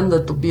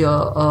pretended to be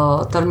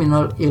a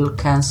terminal ill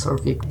cancer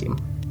victim,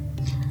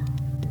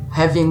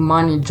 having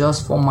money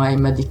just for my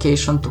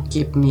medication to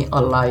keep me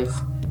alive.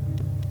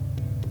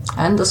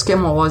 And the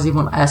scammer was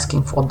even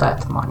asking for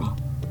that money.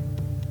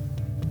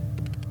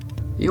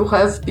 You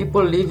have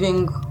people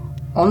living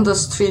on the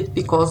street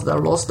because they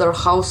lost their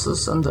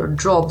houses and their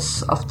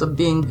jobs after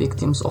being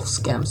victims of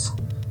scams.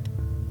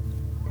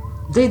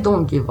 They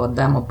don't give a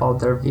damn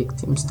about their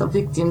victims. The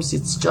victims,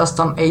 it's just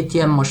an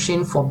ATM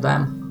machine for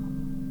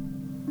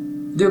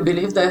them. Do you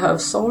believe they have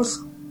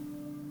souls?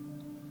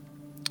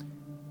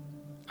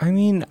 I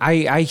mean,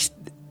 I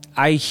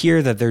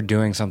hear that they're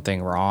doing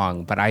something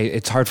wrong, but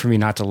it's hard for me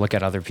not to look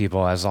at other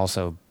people as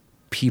also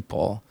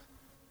people.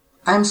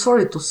 I'm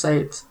sorry to say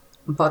it,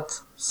 but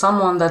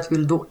someone that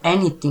will do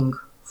anything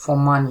for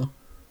money,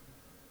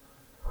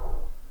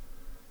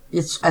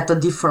 it's at a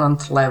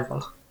different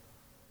level.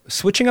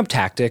 Switching up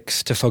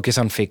tactics to focus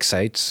on fake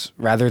sites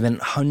rather than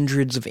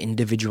hundreds of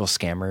individual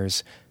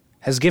scammers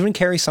has given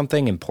Carrie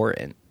something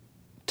important.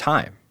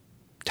 Time.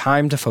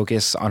 Time to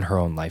focus on her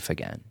own life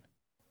again.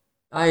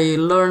 I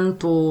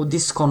learned to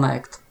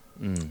disconnect.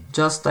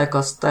 Just take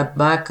a step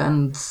back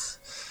and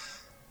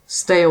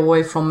stay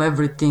away from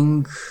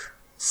everything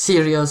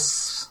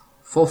serious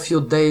for a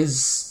few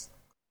days.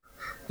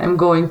 I'm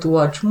going to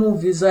watch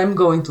movies, I'm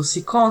going to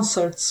see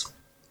concerts.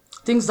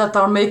 Things that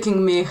are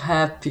making me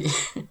happy.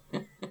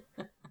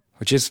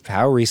 Which is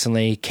how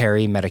recently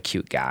Carrie met a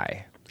cute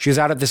guy. She was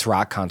out at this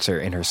rock concert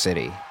in her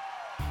city.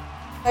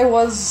 I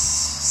was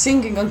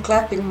singing and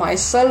clapping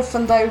myself,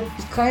 and I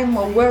became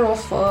aware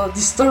of a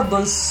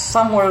disturbance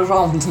somewhere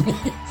around me.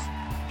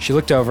 She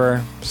looked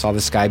over, saw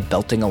this guy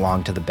belting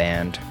along to the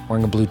band,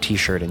 wearing a blue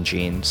t-shirt and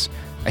jeans,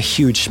 a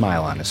huge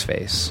smile on his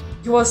face.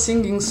 He was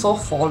singing so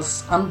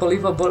false,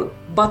 unbelievable,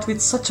 but with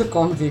such a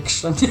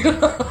conviction.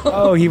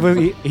 Oh, he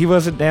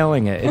wasn't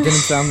nailing it. It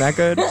didn't sound that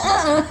good?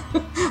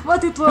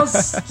 But it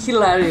was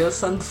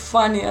hilarious and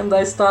funny, and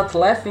I start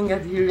laughing,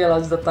 and he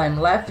realized that I'm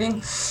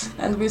laughing,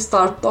 and we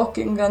start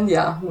talking, and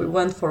we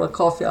went for a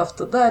coffee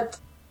after that.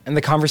 And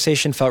the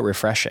conversation felt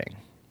refreshing.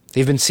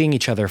 They've been seeing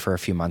each other for a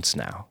few months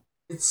now.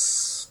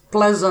 It's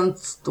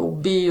pleasant to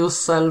be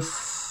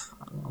yourself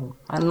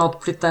and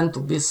not pretend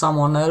to be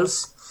someone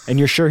else. And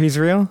you're sure he's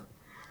real?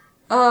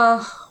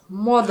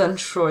 More than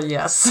sure,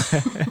 yes.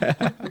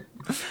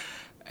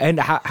 And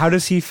how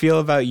does he feel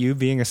about you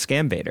being a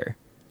scam baiter?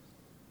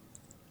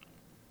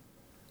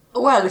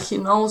 Well, he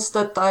knows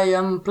that I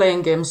am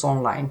playing games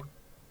online.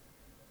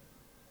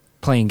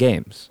 Playing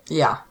games?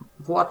 Yeah.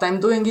 What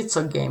I'm doing, it's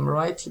a game,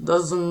 right? He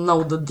doesn't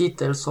know the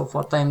details of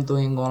what I'm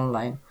doing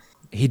online.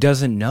 He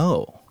doesn't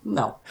know?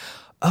 No.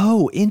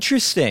 Oh,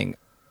 interesting.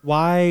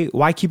 Why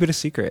keep it a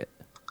secret?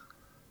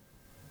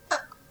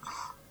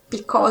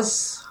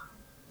 Because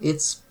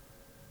it's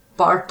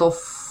part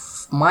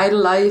of my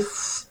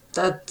life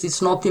that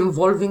is not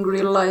involving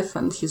real life,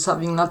 and he's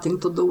having nothing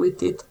to do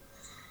with it.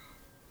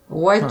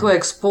 Why to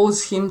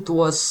expose him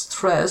to a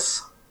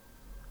stress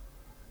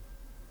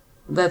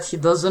that he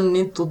doesn't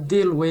need to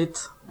deal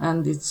with,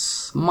 and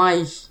it's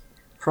my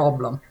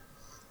problem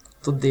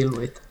to deal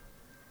with.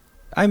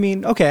 I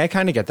mean, okay, I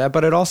kind of get that,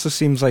 but it also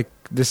seems like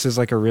this is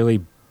like a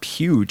really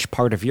huge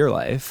part of your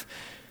life.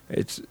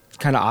 It's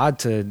kind of odd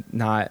to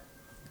not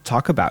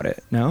talk about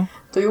it, no?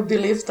 Do you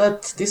believe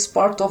that this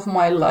part of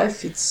my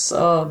life, it's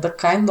the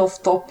kind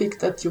of topic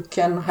that you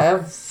can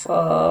have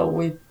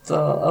with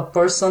a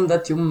person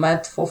that you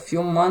met for a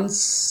few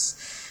months,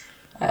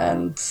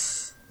 and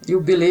you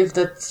believe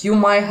that you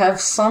might have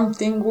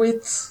something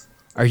with?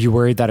 Are you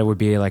worried that it would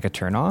be like a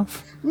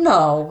turnoff?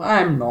 No,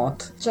 I'm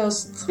not.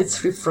 Just,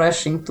 it's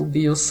refreshing to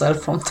be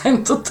yourself from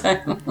time to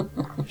time.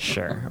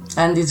 Sure.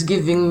 And it's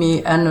giving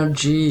me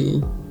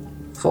energy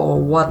for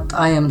what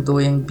I am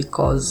doing,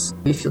 because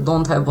if you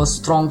don't have a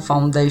strong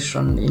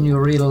foundation in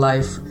your real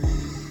life,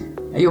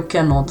 you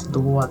cannot do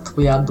what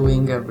we are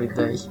doing every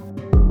day.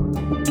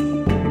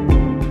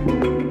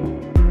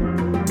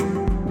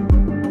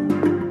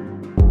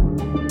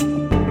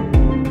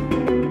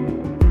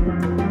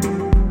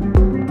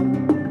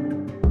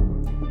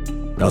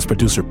 That was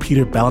producer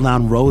Peter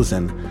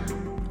Balanon-Rosen.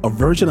 A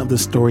version of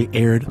this story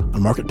aired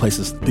on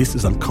Marketplace's This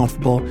Is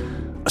Uncomfortable,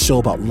 a show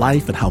about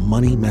life and how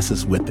money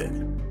messes with it.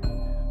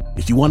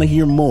 If you want to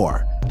hear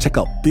more, check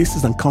out This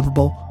Is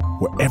Uncomfortable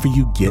wherever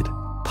you get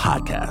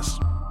podcasts.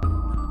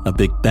 A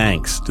big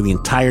thanks to the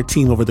entire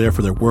team over there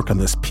for their work on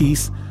this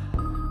piece.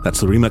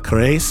 That's Larima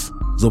Carres,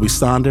 Zoe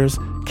Saunders,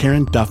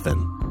 Karen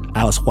Duffin,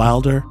 Alice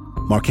Wilder,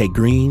 Marquet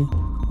Green,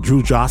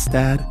 Drew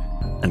Jostad,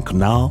 and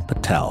Kunal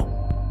Patel.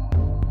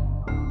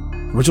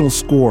 Original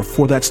score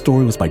for that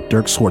story was by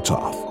Dirk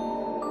Swartoff.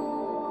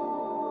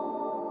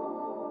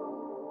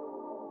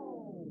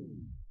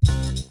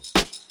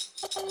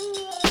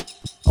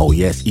 Oh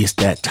yes, it's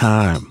that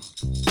time.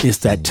 It's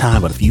that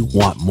time, but if you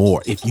want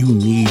more, if you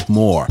need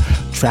more,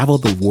 travel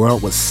the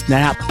world with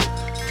Snap.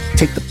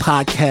 Take the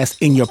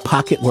podcast in your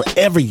pocket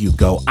wherever you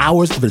go.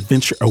 Hours of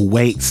adventure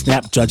await.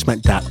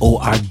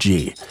 Snapjudgment.org.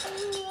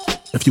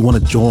 If you want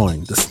to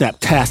join the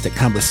Snaptastic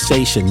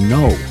conversation,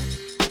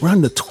 we're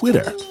on the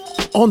Twitter,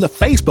 on the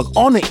Facebook,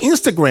 on the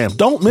Instagram.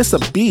 Don't miss a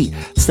beat.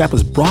 Snap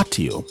is brought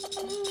to you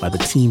by the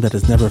team that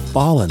has never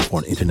fallen for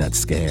an internet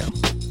scam.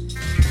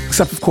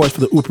 Except, of course,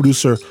 for the Uber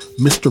producer,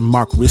 Mr.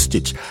 Mark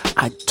Ristich.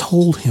 I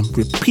told him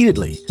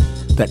repeatedly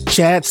that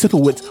Chad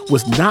Sipowicz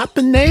was not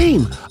the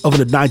name of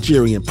a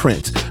Nigerian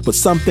prince, but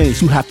some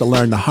things you have to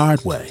learn the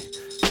hard way.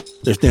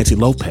 There's Nancy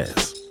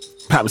Lopez,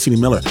 Pat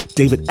Mesiti-Miller,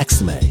 David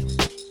Exum,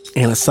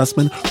 Anna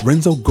Sussman,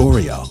 Renzo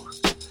Gorio,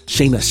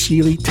 Shayna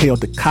Shealy, Teo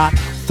Ducott,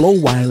 Flo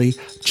Wiley,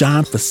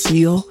 John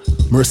Facile,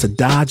 Marissa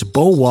Dodge,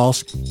 Bo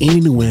Walsh,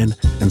 Amy Nguyen,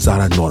 and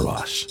Zara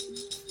Norwash.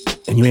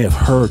 And you may have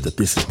heard that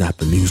this is not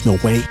the news. No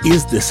way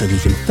is this the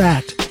news. In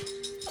fact,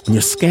 when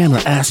your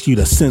scammer asks you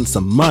to send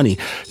some money,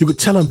 you could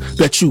tell him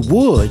that you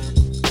would,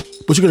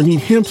 but you're going to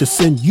need him to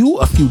send you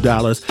a few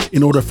dollars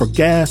in order for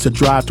gas to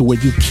drive to where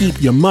you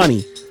keep your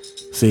money.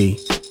 See?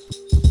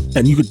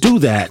 And you could do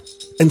that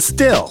and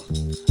still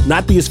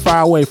not be as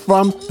far away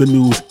from the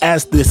news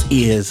as this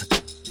is,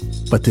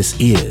 but this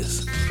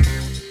is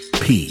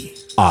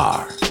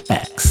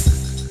PRX.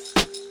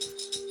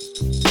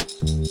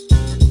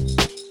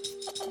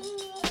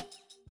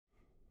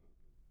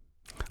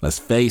 Let's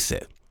face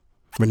it,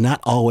 we're not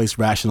always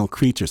rational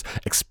creatures,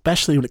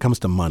 especially when it comes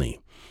to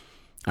money.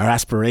 Our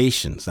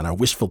aspirations and our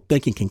wishful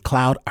thinking can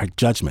cloud our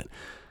judgment.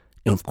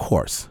 And of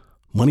course,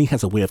 money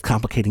has a way of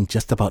complicating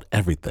just about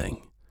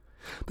everything.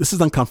 This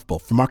is Uncomfortable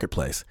for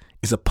Marketplace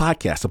is a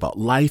podcast about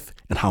life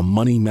and how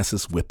money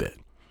messes with it.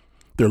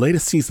 Their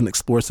latest season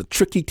explores the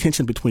tricky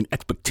tension between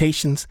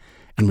expectations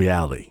and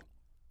reality.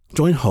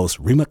 Join host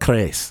Rima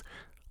Cres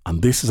on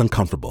This is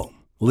Uncomfortable.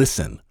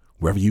 Listen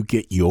wherever you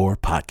get your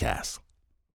podcasts.